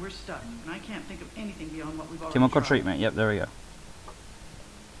treatment plan, we're stuck, and I can't think of anything beyond what we've already Chemical tried. treatment, yep, there we go.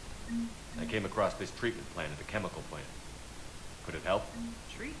 I came across this treatment plan at a chemical plant. Could it help?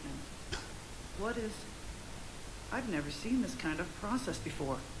 Treatment? What is... I've never seen this kind of process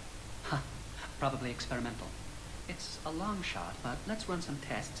before. Huh. Probably experimental. It's a long shot, but let's run some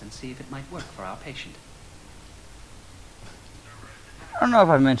tests and see if it might work for our patient. I don't know if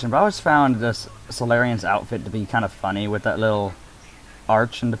I've mentioned, but I always found this Solarian's outfit to be kind of funny with that little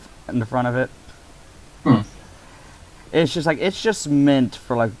arch in the front of it. Hmm. It's just like, it's just meant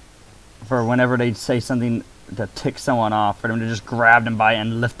for like, for whenever they say something to tick someone off, for them to just grab them by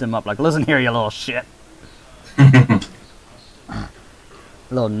and lift them up like, listen here, you little shit.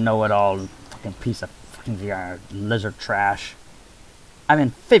 Little know-it-all fucking piece of fucking lizard trash. I'm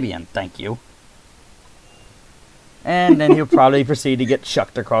amphibian, thank you. And then he'll probably proceed to get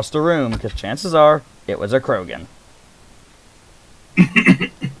chucked across the room, because chances are, it was a Krogan.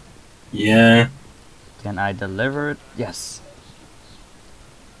 Yeah. Can I deliver it? Yes.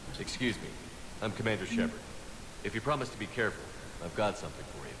 Excuse me. I'm Commander Shepard. If you promise to be careful, I've got something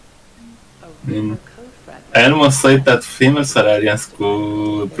for you. I almost said that female Salarians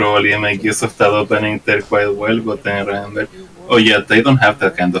could probably make use of that opening there quite well, but then I remember, oh yeah, they don't have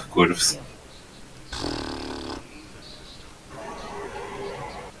that kind of curves.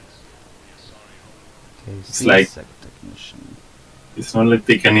 Okay, It's like, technician. it's not like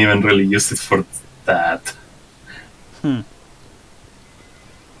they can even really use it for that. Hmm.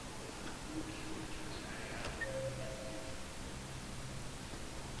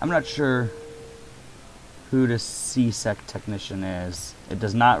 I'm not sure who the C-Sec technician is. It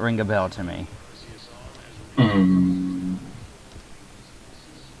does not ring a bell to me. Hmm.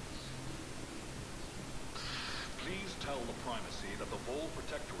 Please tell the Primacy that the Vol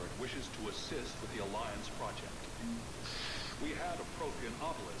Protectorate wishes to assist with the Alliance project. We had a Prothean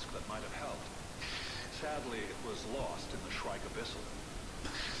obelisk that might have helped. Sadly, it was lost in the Shrike Abyssal.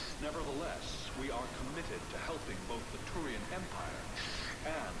 Nevertheless, we are committed to helping both the Turian Empire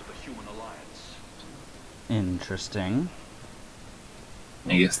and the Human Alliance. Interesting.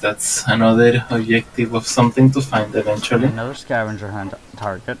 I guess that's another objective of something to find eventually. Another scavenger hunt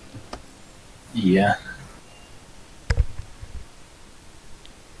target. Yeah.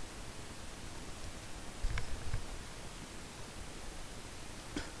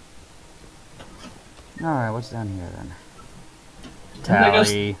 Alright, what's down here then?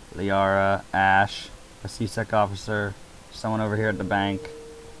 Tally, Liara, Ash, a C-Sec officer, someone over here at the bank.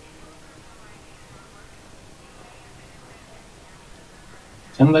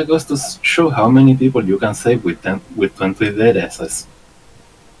 And that goes to show how many people you can save with 20 dead asses.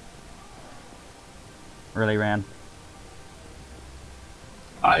 Really, Ran?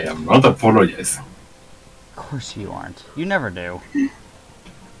 I am not apologizing. Of course you aren't. You never do.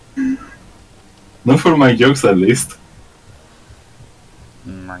 Not for my jokes, at least.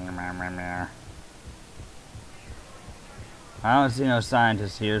 I don't see no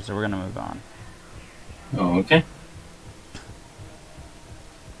scientists here, so we're gonna move on. Oh, okay.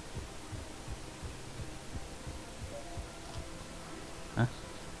 Huh?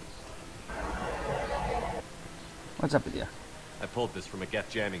 What's up with you? I pulled this from a Geth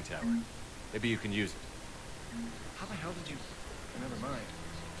jamming tower. Maybe you can use it. How the hell did you... Never mind.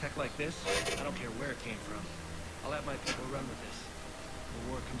 Tech like this, I don't care where it came from. I'll have my people run with this. When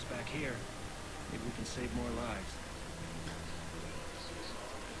the war comes back here, maybe we can save more lives.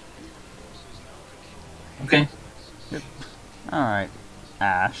 Okay. Yep. Alright.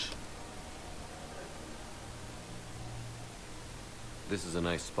 Ash. This is a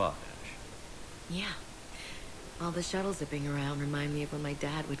nice spot, Ash. Yeah. All the shuttles zipping around remind me of when my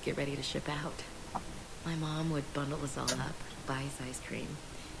dad would get ready to ship out. My mom would bundle us all up, buy us ice cream,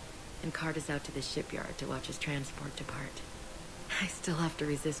 and cart us out to the shipyard to watch his transport depart. I still have to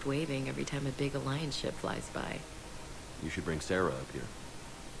resist waving every time a big Alliance ship flies by. You should bring Sarah up here.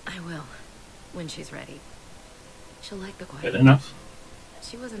 I will, when she's ready. She'll like the quiet. Good enough.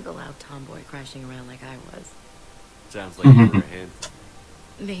 She wasn't the loud tomboy crashing around like I was. Sounds like you were a handful.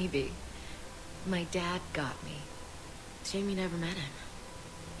 Maybe. My dad got me. Shame you never met him.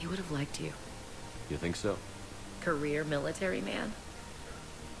 He would have liked you. You think so? Career military man?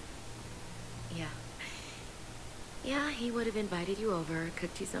 Yeah. Yeah, he would have invited you over,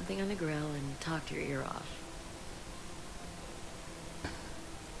 cooked you something on the grill, and talked your ear off.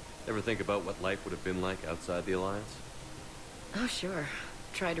 Ever think about what life would have been like outside the Alliance? Oh, sure.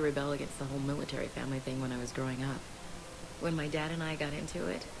 Tried to rebel against the whole military family thing when I was growing up. When my dad and I got into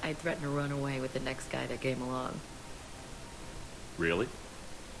it, I'd threaten to run away with the next guy that came along. Really?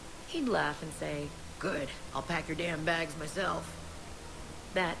 He'd laugh and say, "Good, I'll pack your damn bags myself."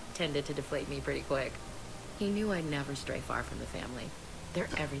 That tended to deflate me pretty quick. He knew I'd never stray far from the family. They're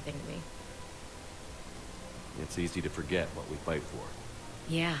everything to me. It's easy to forget what we fight for.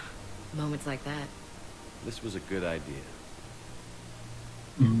 Yeah, moments like that. This was a good idea.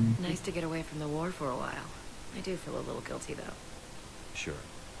 Nice to get away from the war for a while. I do feel a little guilty, though. Sure.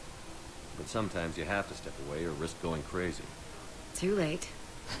 But sometimes you have to step away or risk going crazy. Too late.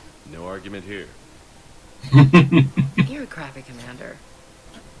 No argument here. You're a crappy commander.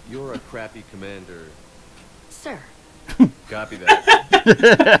 You're a crappy commander. Sir. Copy that.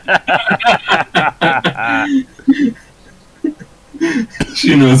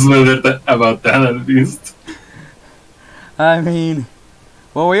 She knows better about that at least. I mean,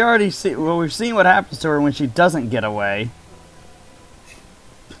 well, we've seen what happens to her when she doesn't get away.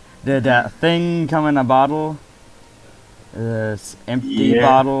 Did that thing come in a bottle? This empty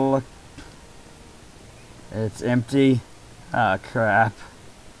bottle. It's empty. Ah, crap.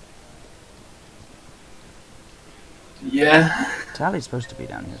 Yeah. Tally's supposed to be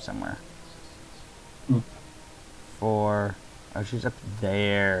down here somewhere. Oh, she's up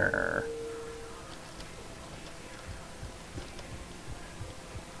there.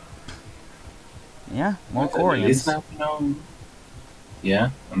 Yeah, more Corians. Yeah,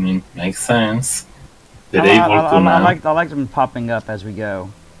 I mean, makes sense. They're I able to now. I like them popping up as we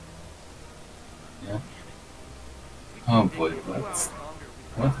go. Yeah. Oh boy,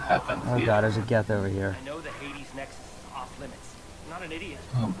 what happened Oh here? god, there's a Geth over here. I know the Hades Nexus is off limits. I'm not an idiot.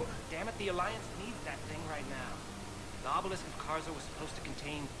 Oh boy. Damn it, the Alliance needs that thing right now. The obelisk of Karza was supposed to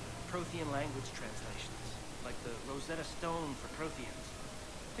contain Prothean language translations, like the Rosetta Stone for Protheans.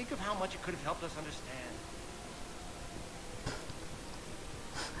 Think of how much it could have helped us understand.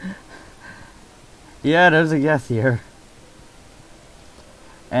 Yeah, there's a Geth here.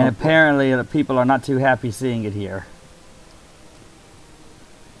 And apparently the people are not too happy seeing it here.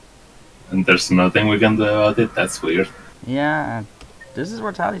 And there's nothing we can do about it? That's weird. Yeah, this is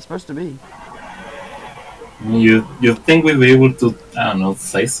where Tally's supposed to be. You'd think we'd be able to, I don't know,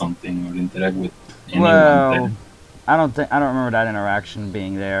 say something or interact with anyone Well, there. I don't remember that interaction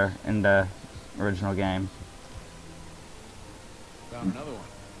being there in the original game. Found another one.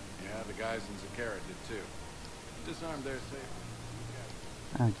 Yeah, the guys in Zakara did too. Disarmed their safe.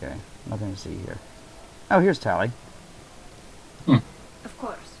 Okay, nothing to see here. Oh, here's Tally. Of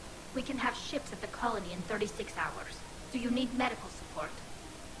course. We can have ships at the colony in 36 hours. Do you need medical support?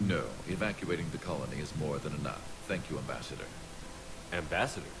 No, evacuating the colony is more than enough. Thank you, Ambassador.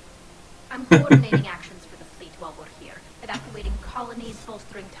 Ambassador? I'm coordinating actions for the fleet while we're here. Evacuating colonies,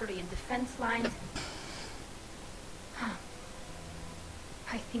 bolstering Turian defense lines.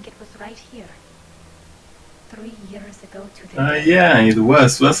 I think it was right here. 3 years ago today. Yeah, it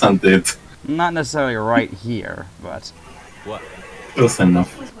was, wasn't it? Not necessarily right here, but... What? Close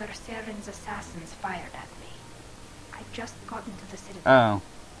enough. This was where Saren's assassins fired at me. I just got into the Citadel. Oh.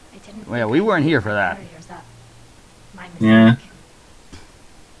 I didn't Well, we weren't here for that. My mistake. Yeah.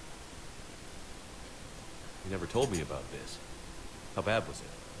 You never told me about this. How bad was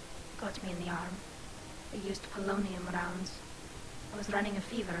it? Got me in the arm. They used polonium rounds. I was running a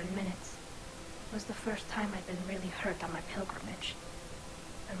fever in minutes. It was the first time I'd been really hurt on my pilgrimage.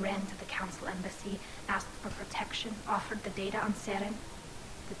 I ran to the council embassy, asked for protection, offered the data on Seren.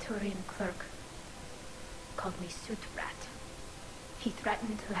 The Turian clerk called me suit rat. He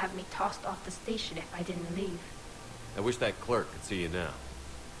threatened to have me tossed off the station if I didn't leave. I wish that clerk could see you now.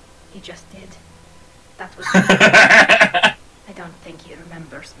 He just did. That was I don't think he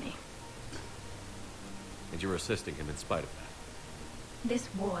remembers me. And you're assisting him in spite of that. This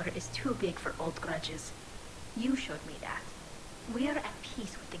war is too big for old grudges. You showed me that. We're at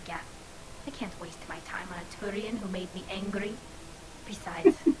peace with the Geth. I can't waste my time on a Turian who made me angry.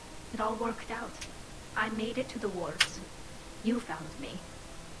 Besides, it all worked out. I made it to the wards. You found me.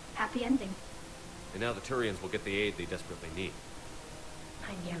 Happy ending. And now the Turians will get the aid they desperately need.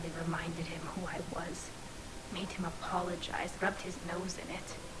 I nearly reminded him who I was. Made him apologize, rubbed his nose in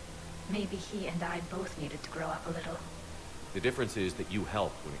it. Maybe he and I both needed to grow up a little. The difference is that you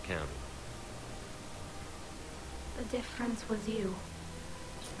helped when it counted. The difference was you.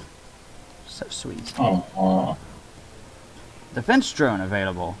 So sweet. Aww. Defense drone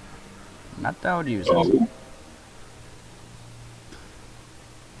available. Not that I would use it. Oh.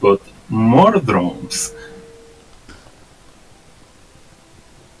 But more drones.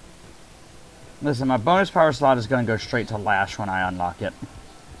 Listen, my bonus power slot is going to go straight to Lash when I unlock it.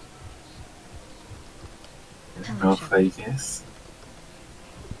 Enough, I guess.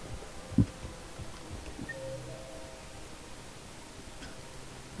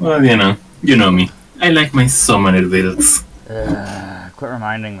 Well, you know me. I like my summoner builds. Quit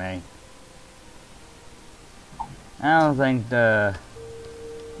reminding me. I don't think the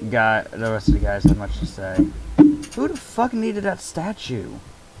rest of the guys have much to say. Who the fuck needed that statue?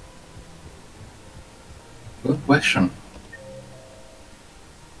 Good question.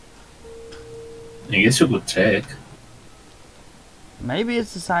 I guess you could check. Maybe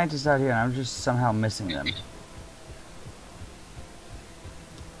it's the scientists out here and I'm just somehow missing them.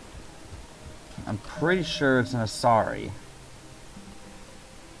 I'm pretty sure it's an Asari.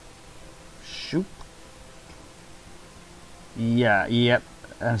 Shoop. Yeah, yep.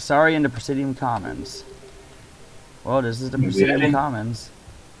 An Asari in the Presidium Commons. Well, this is the Presidium Commons.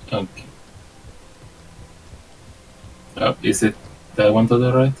 Okay. Oh, is it that one to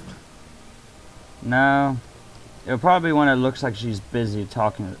the right? No. It'll probably be one that looks like she's busy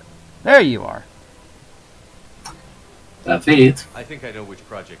talking. There you are. That's it. I think I know which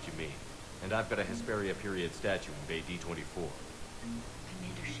project you mean. And I've got a Hesperia period statue in Bay D24.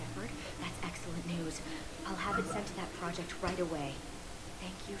 Commander Shepard, that's excellent news. I'll have it sent to that project right away.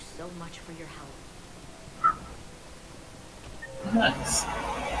 Thank you so much for your help. Nice.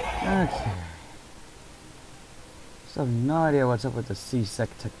 Okay. So I have no idea what's up with the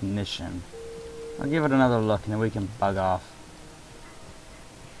C-Sec technician. I'll give it another look and then we can bug off.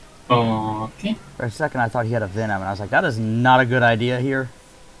 Okay. For a second I thought he had a Venom and I was like, that is not a good idea here.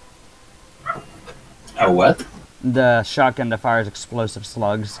 A what? The shotgun that fires explosive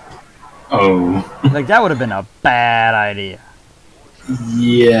slugs. Oh. Like that would have been a bad idea.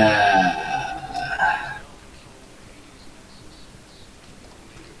 Yeah.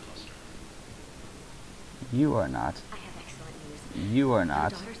 You are not. I have excellent news. You are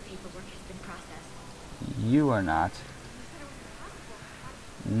not. Your daughter's paperwork has been processed. You are not.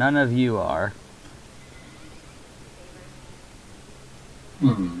 None of you are.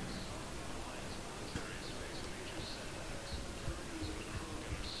 Hmm.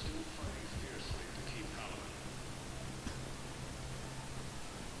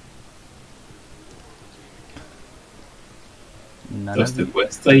 None Does of the you.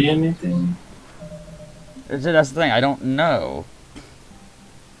 quest say anything? That's the thing, I don't know.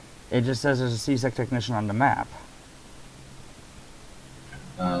 It just says there's a C-Sec technician on the map.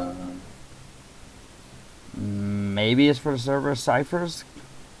 Maybe it's for the Cerberus ciphers?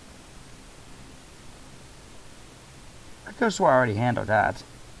 I could have swore I already handled that.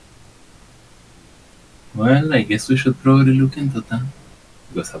 Well, I guess we should probably look into that.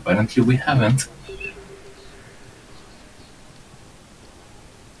 Because apparently we haven't.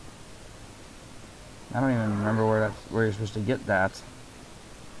 I don't even remember where you're supposed to get that.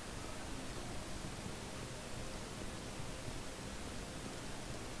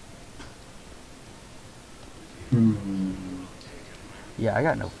 Yeah, I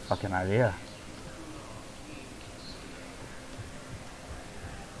got no fucking idea.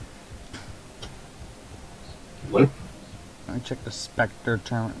 Well, let me check the Spectre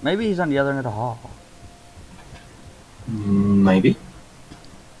terminal. Maybe he's on the other end of the hall. Maybe.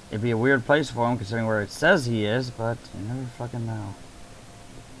 It'd be a weird place for him considering where it says he is, but you never fucking know.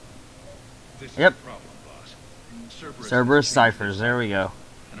 Yep. Cerberus ciphers, there we go.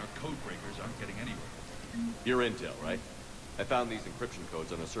 And our code breakers aren't getting anywhere. Your intel, right? I found these encryption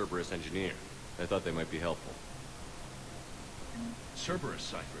codes on a Cerberus engineer. I thought they might be helpful. Cerberus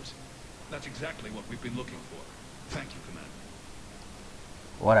ciphers. That's exactly what we've been looking for. Thank you, Commander.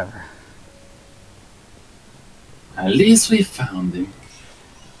 Whatever. At least we found him.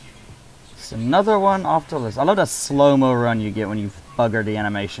 It's another one off the list. I love that slow-mo run you get when you bugger the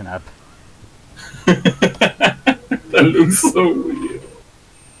animation up. That looks so weird.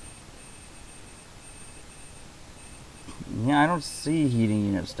 I don't see heating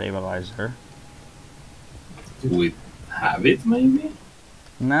unit stabilizer. Do we have it, maybe?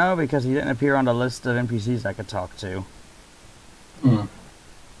 No, because he didn't appear on the list of NPCs I could talk to.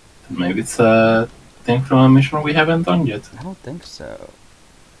 Maybe it's a thing from a mission we haven't done yet. I don't think so.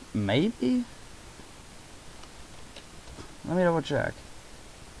 Maybe? Let me double check.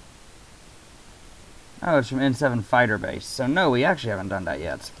 Oh, it's from N7 Fighter Base. So no, we actually haven't done that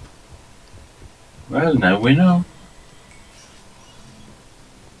yet. Well, now we know.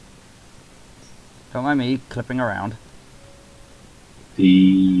 Don't mind me clipping around.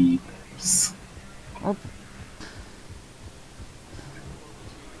 Thieves. Oh.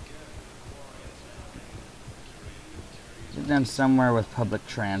 Get down somewhere with public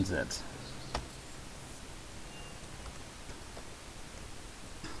transit.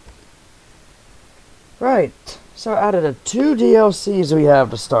 Right, so out of the 2 DLCs we have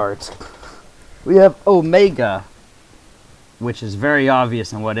to start, we have Omega, which is very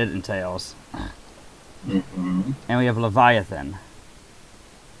obvious in what it entails. And we have Leviathan.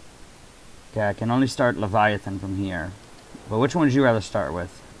 Okay, I can only start Leviathan from here. But which one would you rather start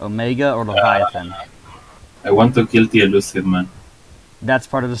with? Omega or Leviathan? I want to kill the elusive man. That's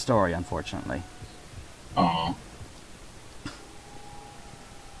part of the story, unfortunately. Oh.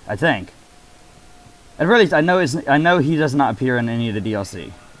 I think. At least I know he does not appear in any of the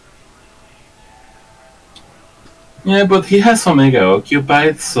DLC. Yeah, but he has Omega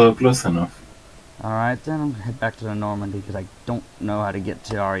occupied, so close enough. Alright, then I'll head back to the Normandy because I don't know how to get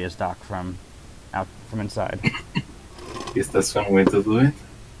to Arya's dock from inside. Is that one way to do it?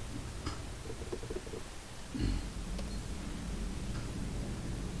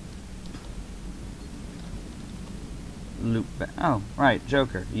 Loop back. Oh, right,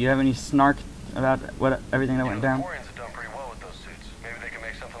 Joker. Do you have any snark about everything that went down? The Quarians have done pretty well with those suits. Maybe they can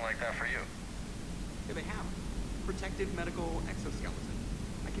make something like that for you. Yeah, they have. Protective medical exoskeleton.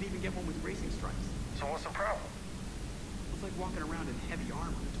 I can even get one with racing stripes. So what's the problem? It's like walking around in heavy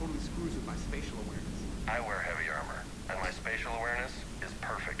armor. It totally screws with my spatial awareness. I wear heavy armor, and my spatial awareness is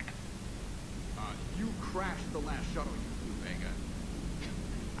perfect. You crashed the last shuttle you flew, Vega.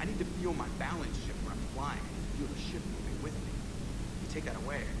 I need to feel my balance shift when I'm flying. I need to feel the ship moving with me. You take that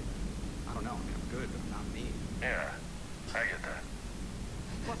away, I don't know. I mean, I'm good, but I'm not me. Yeah, I get that.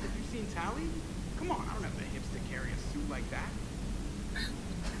 Plus, have you seen Tally? Come on, I don't have the hips to carry a suit like that.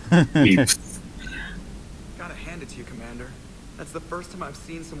 Gotta hand it to you, Commander. That's the first time I've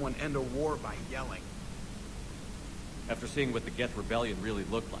seen someone end a war by yelling. After seeing what the Geth Rebellion really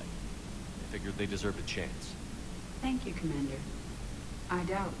looked like, I figured they deserved a chance. Thank you, Commander. I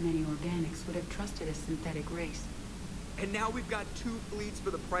doubt many organics would have trusted a synthetic race. And now we've got 2 fleets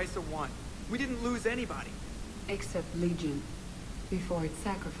for the price of 1. We didn't lose anybody. Except Legion, before it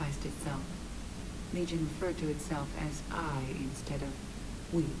sacrificed itself. Legion referred to itself as I instead of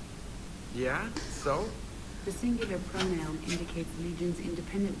we. Yeah? So? The singular pronoun indicates Legion's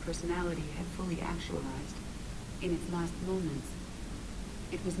independent personality had fully actualized. In its last moments,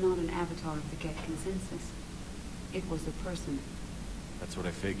 it was not an avatar of the Geth consensus. It was a person. That's what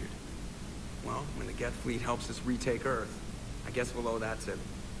I figured. Well, when the Geth fleet helps us retake Earth, I guess we'll owe that to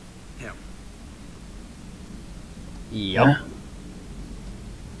him. Yep.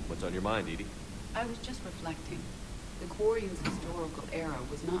 What's on your mind, Edie? I was just reflecting. The Quarians' historical era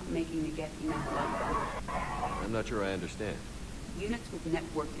was not making the Geth enough like them. I'm not sure I understand. Units with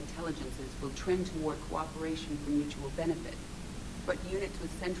networked intelligences will trend toward cooperation for mutual benefit. But units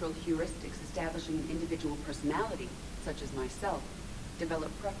with central heuristics establishing an individual personality, such as myself,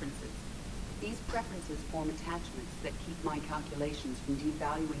 develop preferences. These preferences form attachments that keep my calculations from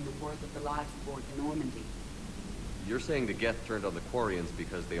devaluing the worth of the lives aboard the Normandy. You're saying the Geth turned on the Quarians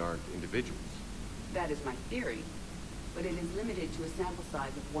because they aren't individuals? That is my theory, but it is limited to a sample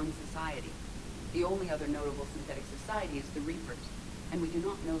size of one society. The only other notable synthetic society is the Reapers, and we do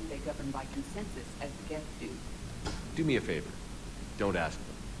not know if they govern by consensus as the Geth do. Do me a favor. Don't ask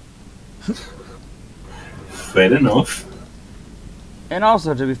them. Fair enough. And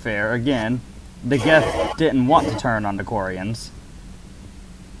also, to be fair, again, the Geth didn't want to turn on the Quarians.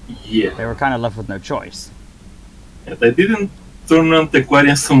 Yeah. They were kind of left with no choice. Yeah, they didn't turn on the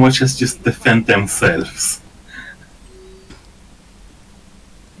Quarians so much as just defend themselves.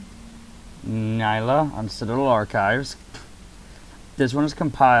 Nyla on Citadel Archives. This one is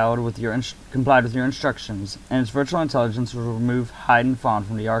complied with your instructions, and its virtual intelligence will remove hide and fawn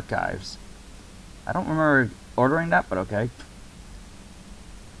from the archives. I don't remember ordering that, but okay.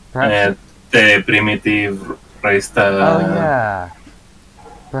 Perhaps the primitive raised. Oh yeah.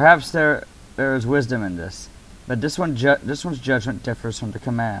 Perhaps there is wisdom in this, but this one's judgment differs from the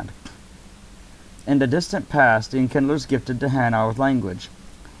command. In the distant past, the Enkindlers gifted to Hanar with language,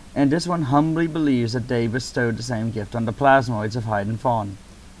 and this one humbly believes that they bestowed the same gift on the plasmoids of Hyde and Fawn.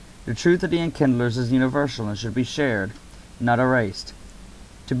 The truth of the Enkindlers is universal and should be shared, not erased.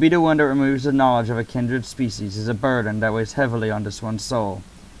 To be the one that removes the knowledge of a kindred species is a burden that weighs heavily on this one's soul.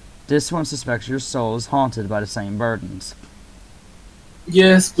 This one suspects your soul is haunted by the same burdens.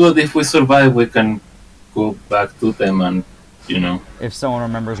 Yes, but if we survive, we can go back to them and, you know... If someone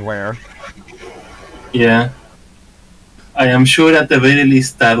remembers where. Yeah. I am sure at the very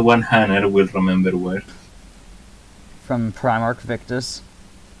least that one Hanner will remember where. From Primarch Victus.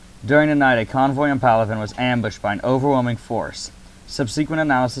 During the night, a convoy on Palaven was ambushed by an overwhelming force. Subsequent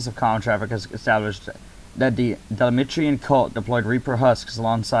analysis of comm traffic has established that the Delimetrian cult deployed Reaper husks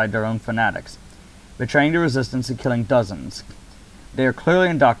alongside their own fanatics, betraying the resistance and killing dozens. They are clearly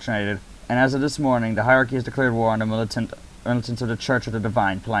indoctrinated, and as of this morning, the hierarchy has declared war on the militants of the Church of the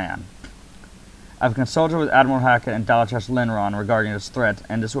Divine Plan. I've consulted with Admiral Hackett and Dalatrash Linron regarding this threat,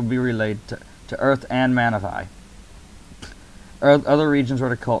 and this will be relayed to Earth and Manavai. Other regions where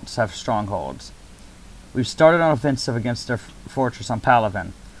the cults have strongholds. We've started an offensive against their fortress on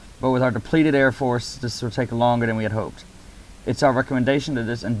Palaven, but with our depleted air force, this will take longer than we had hoped. It's our recommendation that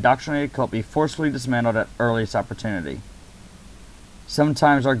this indoctrinated cult be forcefully dismantled at earliest opportunity.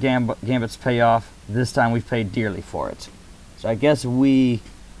 Sometimes our gambits pay off. This time we've paid dearly for it. So I guess we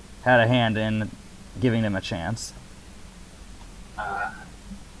had a hand in giving them a chance.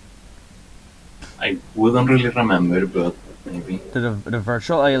 I wouldn't really remember, but maybe. The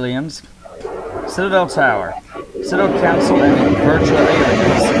virtual aliens. Citadel Tower. Citadel Council and virtual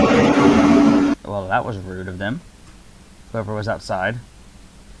aliens. Well, that was rude of them. Whoever was outside.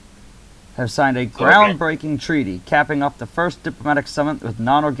 Have signed a groundbreaking treaty, capping off the first diplomatic summit with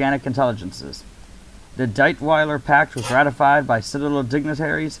non-organic intelligences. The Deitweiler Pact was ratified by Citadel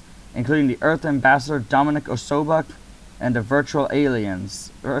dignitaries, including the Earth Ambassador Dominic Osobuk and the virtual alien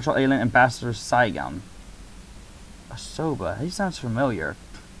Ambassador Saigon. Osoba, he sounds familiar.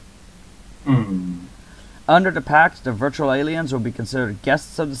 Under the pact, the virtual aliens will be considered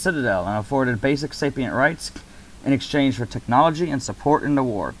guests of the Citadel and afforded basic sapient rights in exchange for technology and support in the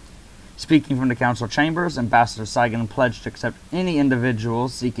war. Speaking from the Council chambers, Ambassador Saigon pledged to accept any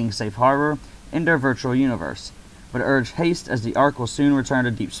individuals seeking safe harbor in their virtual universe, but urged haste as the Ark will soon return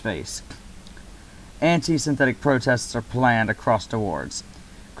to deep space. Anti-synthetic protests are planned across the wards.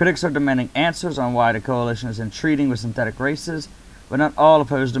 Critics are demanding answers on why the Coalition is intriguing with synthetic races, but not all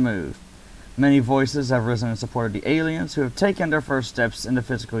oppose the move. Many voices have risen in support of the aliens, who have taken their first steps in the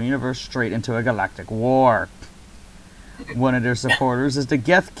physical universe straight into a galactic war. One of their supporters is the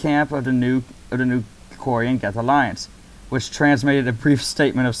Geth camp of the new Quarian Geth Alliance, which transmitted a brief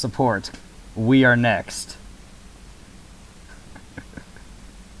statement of support. We are next.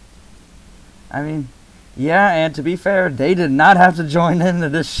 I mean, yeah, and to be fair, they did not have to join into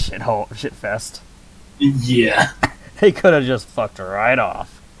this shitfest. Yeah. They could have just fucked right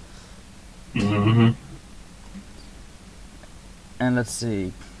off. Mm-hmm. And let's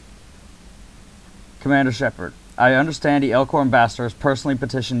see. Commander Shepard, I understand the Elcor ambassador has personally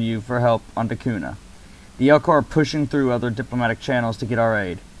petitioned you for help on Dakuna. The Elcor are pushing through other diplomatic channels to get our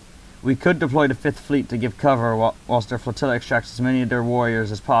aid. We could deploy the 5th Fleet to give cover whilst their flotilla extracts as many of their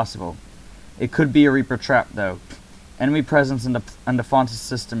warriors as possible. It could be a Reaper trap, though. Enemy presence in the Fontis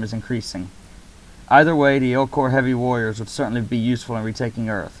system is increasing. Either way, the Elcor heavy warriors would certainly be useful in retaking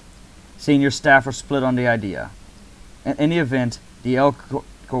Earth. Senior staff are split on the idea. In any event, the Elcor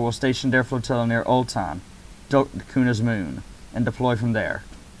will station their flotilla near Ultan, Dakuna's moon, and deploy from there.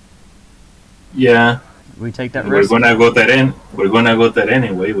 Yeah. We take that risk. We're gonna go there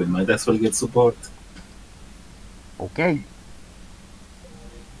anyway. We might as well get support. Okay.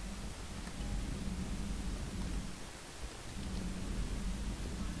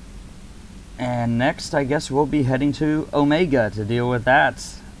 And next, I guess we'll be heading to Omega to deal with that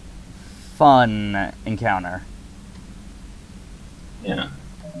fun encounter. Yeah.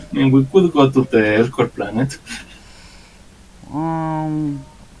 I mean, we could go to the Elcor planet.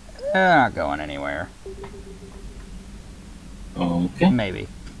 They're not going anywhere. Okay. Maybe.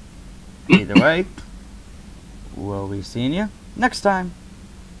 Either way, we'll be seeing you next time.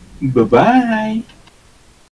 Bye-bye.